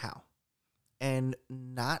question how, and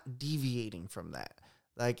not deviating from that.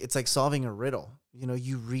 Like, it's like solving a riddle.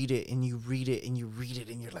 You read it and you read it and you read it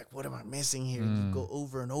and you're like, what am I missing here? And you go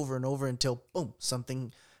over and over and over until boom,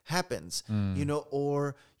 something happens.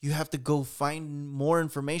 Or you have to go find more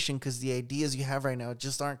information because the ideas you have right now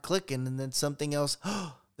just aren't clicking, and then something else,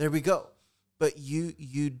 there we go. But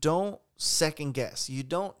you don't second guess. You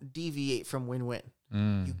don't deviate from win-win.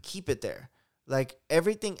 You keep it there. Like,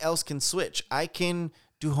 everything else can switch. I can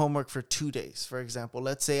do homework for 2 days, for example.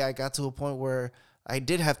 Let's say I got to a point where I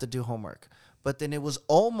did have to do homework, but then it was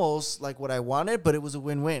almost like what I wanted, but it was a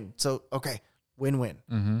win-win. So, okay, win-win.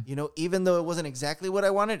 Even though it wasn't exactly what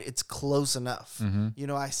I wanted, it's close enough.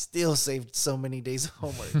 I still saved so many days of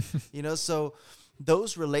homework. So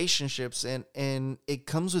those relationships, and it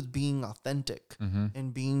comes with being authentic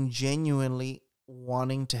and being genuinely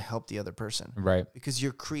wanting to help the other person, right? Because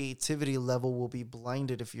your creativity level will be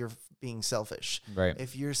blinded if you're being selfish, right?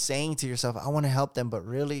 If you're saying to yourself, I want to help them, but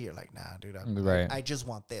really you're like, nah, dude, I just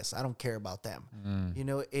want this. I don't care about them.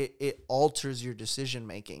 It alters your decision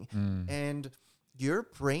making, and your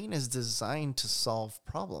brain is designed to solve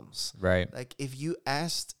problems, right? Like, if you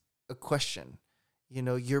asked a question,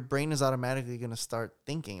 your brain is automatically going to start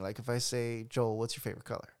thinking. Like, if I say, Joel, what's your favorite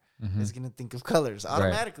color? It's going to think of colors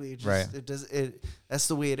automatically. That's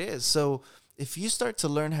the way it is. So if you start to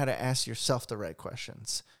learn how to ask yourself the right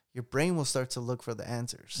questions, your brain will start to look for the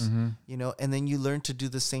answers, and then you learn to do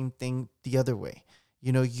the same thing the other way.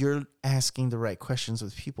 You're asking the right questions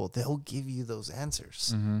with people. They'll give you those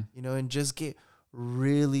answers, and just get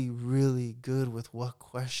really, really good with what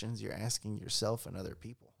questions you're asking yourself and other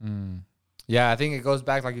people. Yeah, I think it goes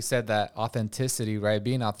back, like you said, that authenticity, right?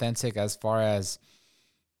 Being authentic as far as,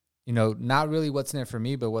 not really what's in it for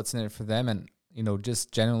me, but what's in it for them, and,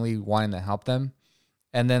 just genuinely wanting to help them.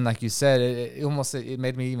 And then, like you said, it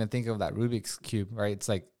made me even think of that Rubik's Cube, right? It's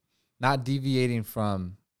like not deviating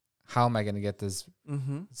from how am I going to get this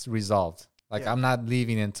resolved? Like, I'm not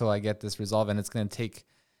leaving until I get this resolved, and it's going to take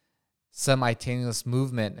simultaneous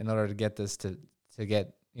movement in order to get this to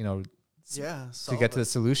get, to get to the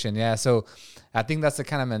solution. Yeah. So I think that's the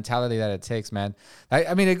kind of mentality that it takes, man.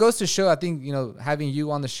 I mean, it goes to show, I think, having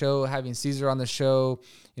you on the show, having Caesar on the show,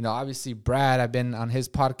 obviously Brad, I've been on his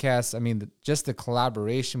podcast. I mean, just the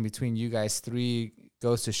collaboration between you guys three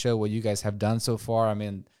goes to show what you guys have done so far. I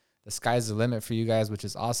mean, the sky's the limit for you guys, which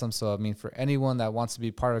is awesome. So, I mean, for anyone that wants to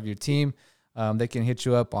be part of your team, they can hit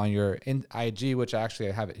you up on your IG, which I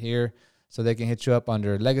have it here. So they can hit you up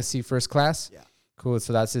under Legacy First Class. Yeah. Cool.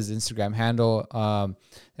 So that's his Instagram handle.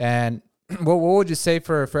 And what would you say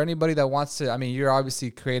for anybody that wants to, I mean, you're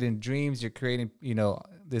obviously creating dreams, you're creating, you know,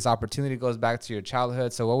 this opportunity goes back to your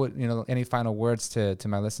childhood. So what would, you know, any final words to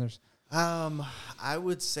my listeners? I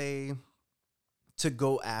would say to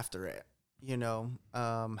go after it. You know,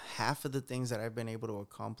 half of the things that I've been able to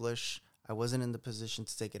accomplish, I wasn't in the position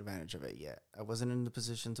to take advantage of it yet. I wasn't in the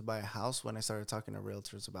position to buy a house when I started talking to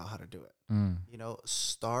realtors about how to do it. You know,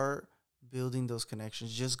 start building those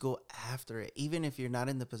connections. Just go after it. Even if you're not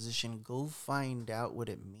in the position, go find out what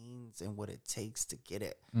it means and what it takes to get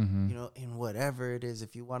it. You know, in whatever it is.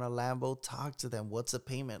 If you want a Lambo, talk to them. What's a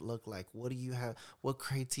payment look like? What do you have? What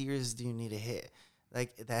criteria do you need to hit?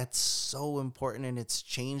 Like, that's so important, and it's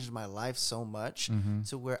changed my life so much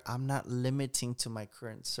to where I'm not limiting to my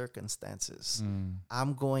current circumstances.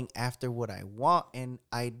 I'm going after what I want and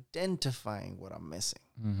identifying what I'm missing.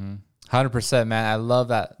 100%, man. I love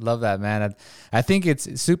that. Love that, man. I think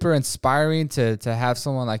it's super inspiring to have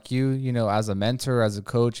someone like you, you know, as a mentor, as a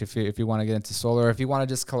coach, if you want to get into solar, if you want to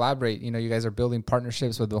just collaborate, you know, you guys are building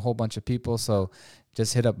partnerships with a whole bunch of people. So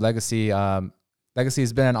just hit up Legacy. Legacy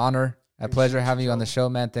has been an honor. A pleasure having you on the show,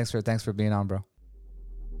 man. Thanks for being on, bro.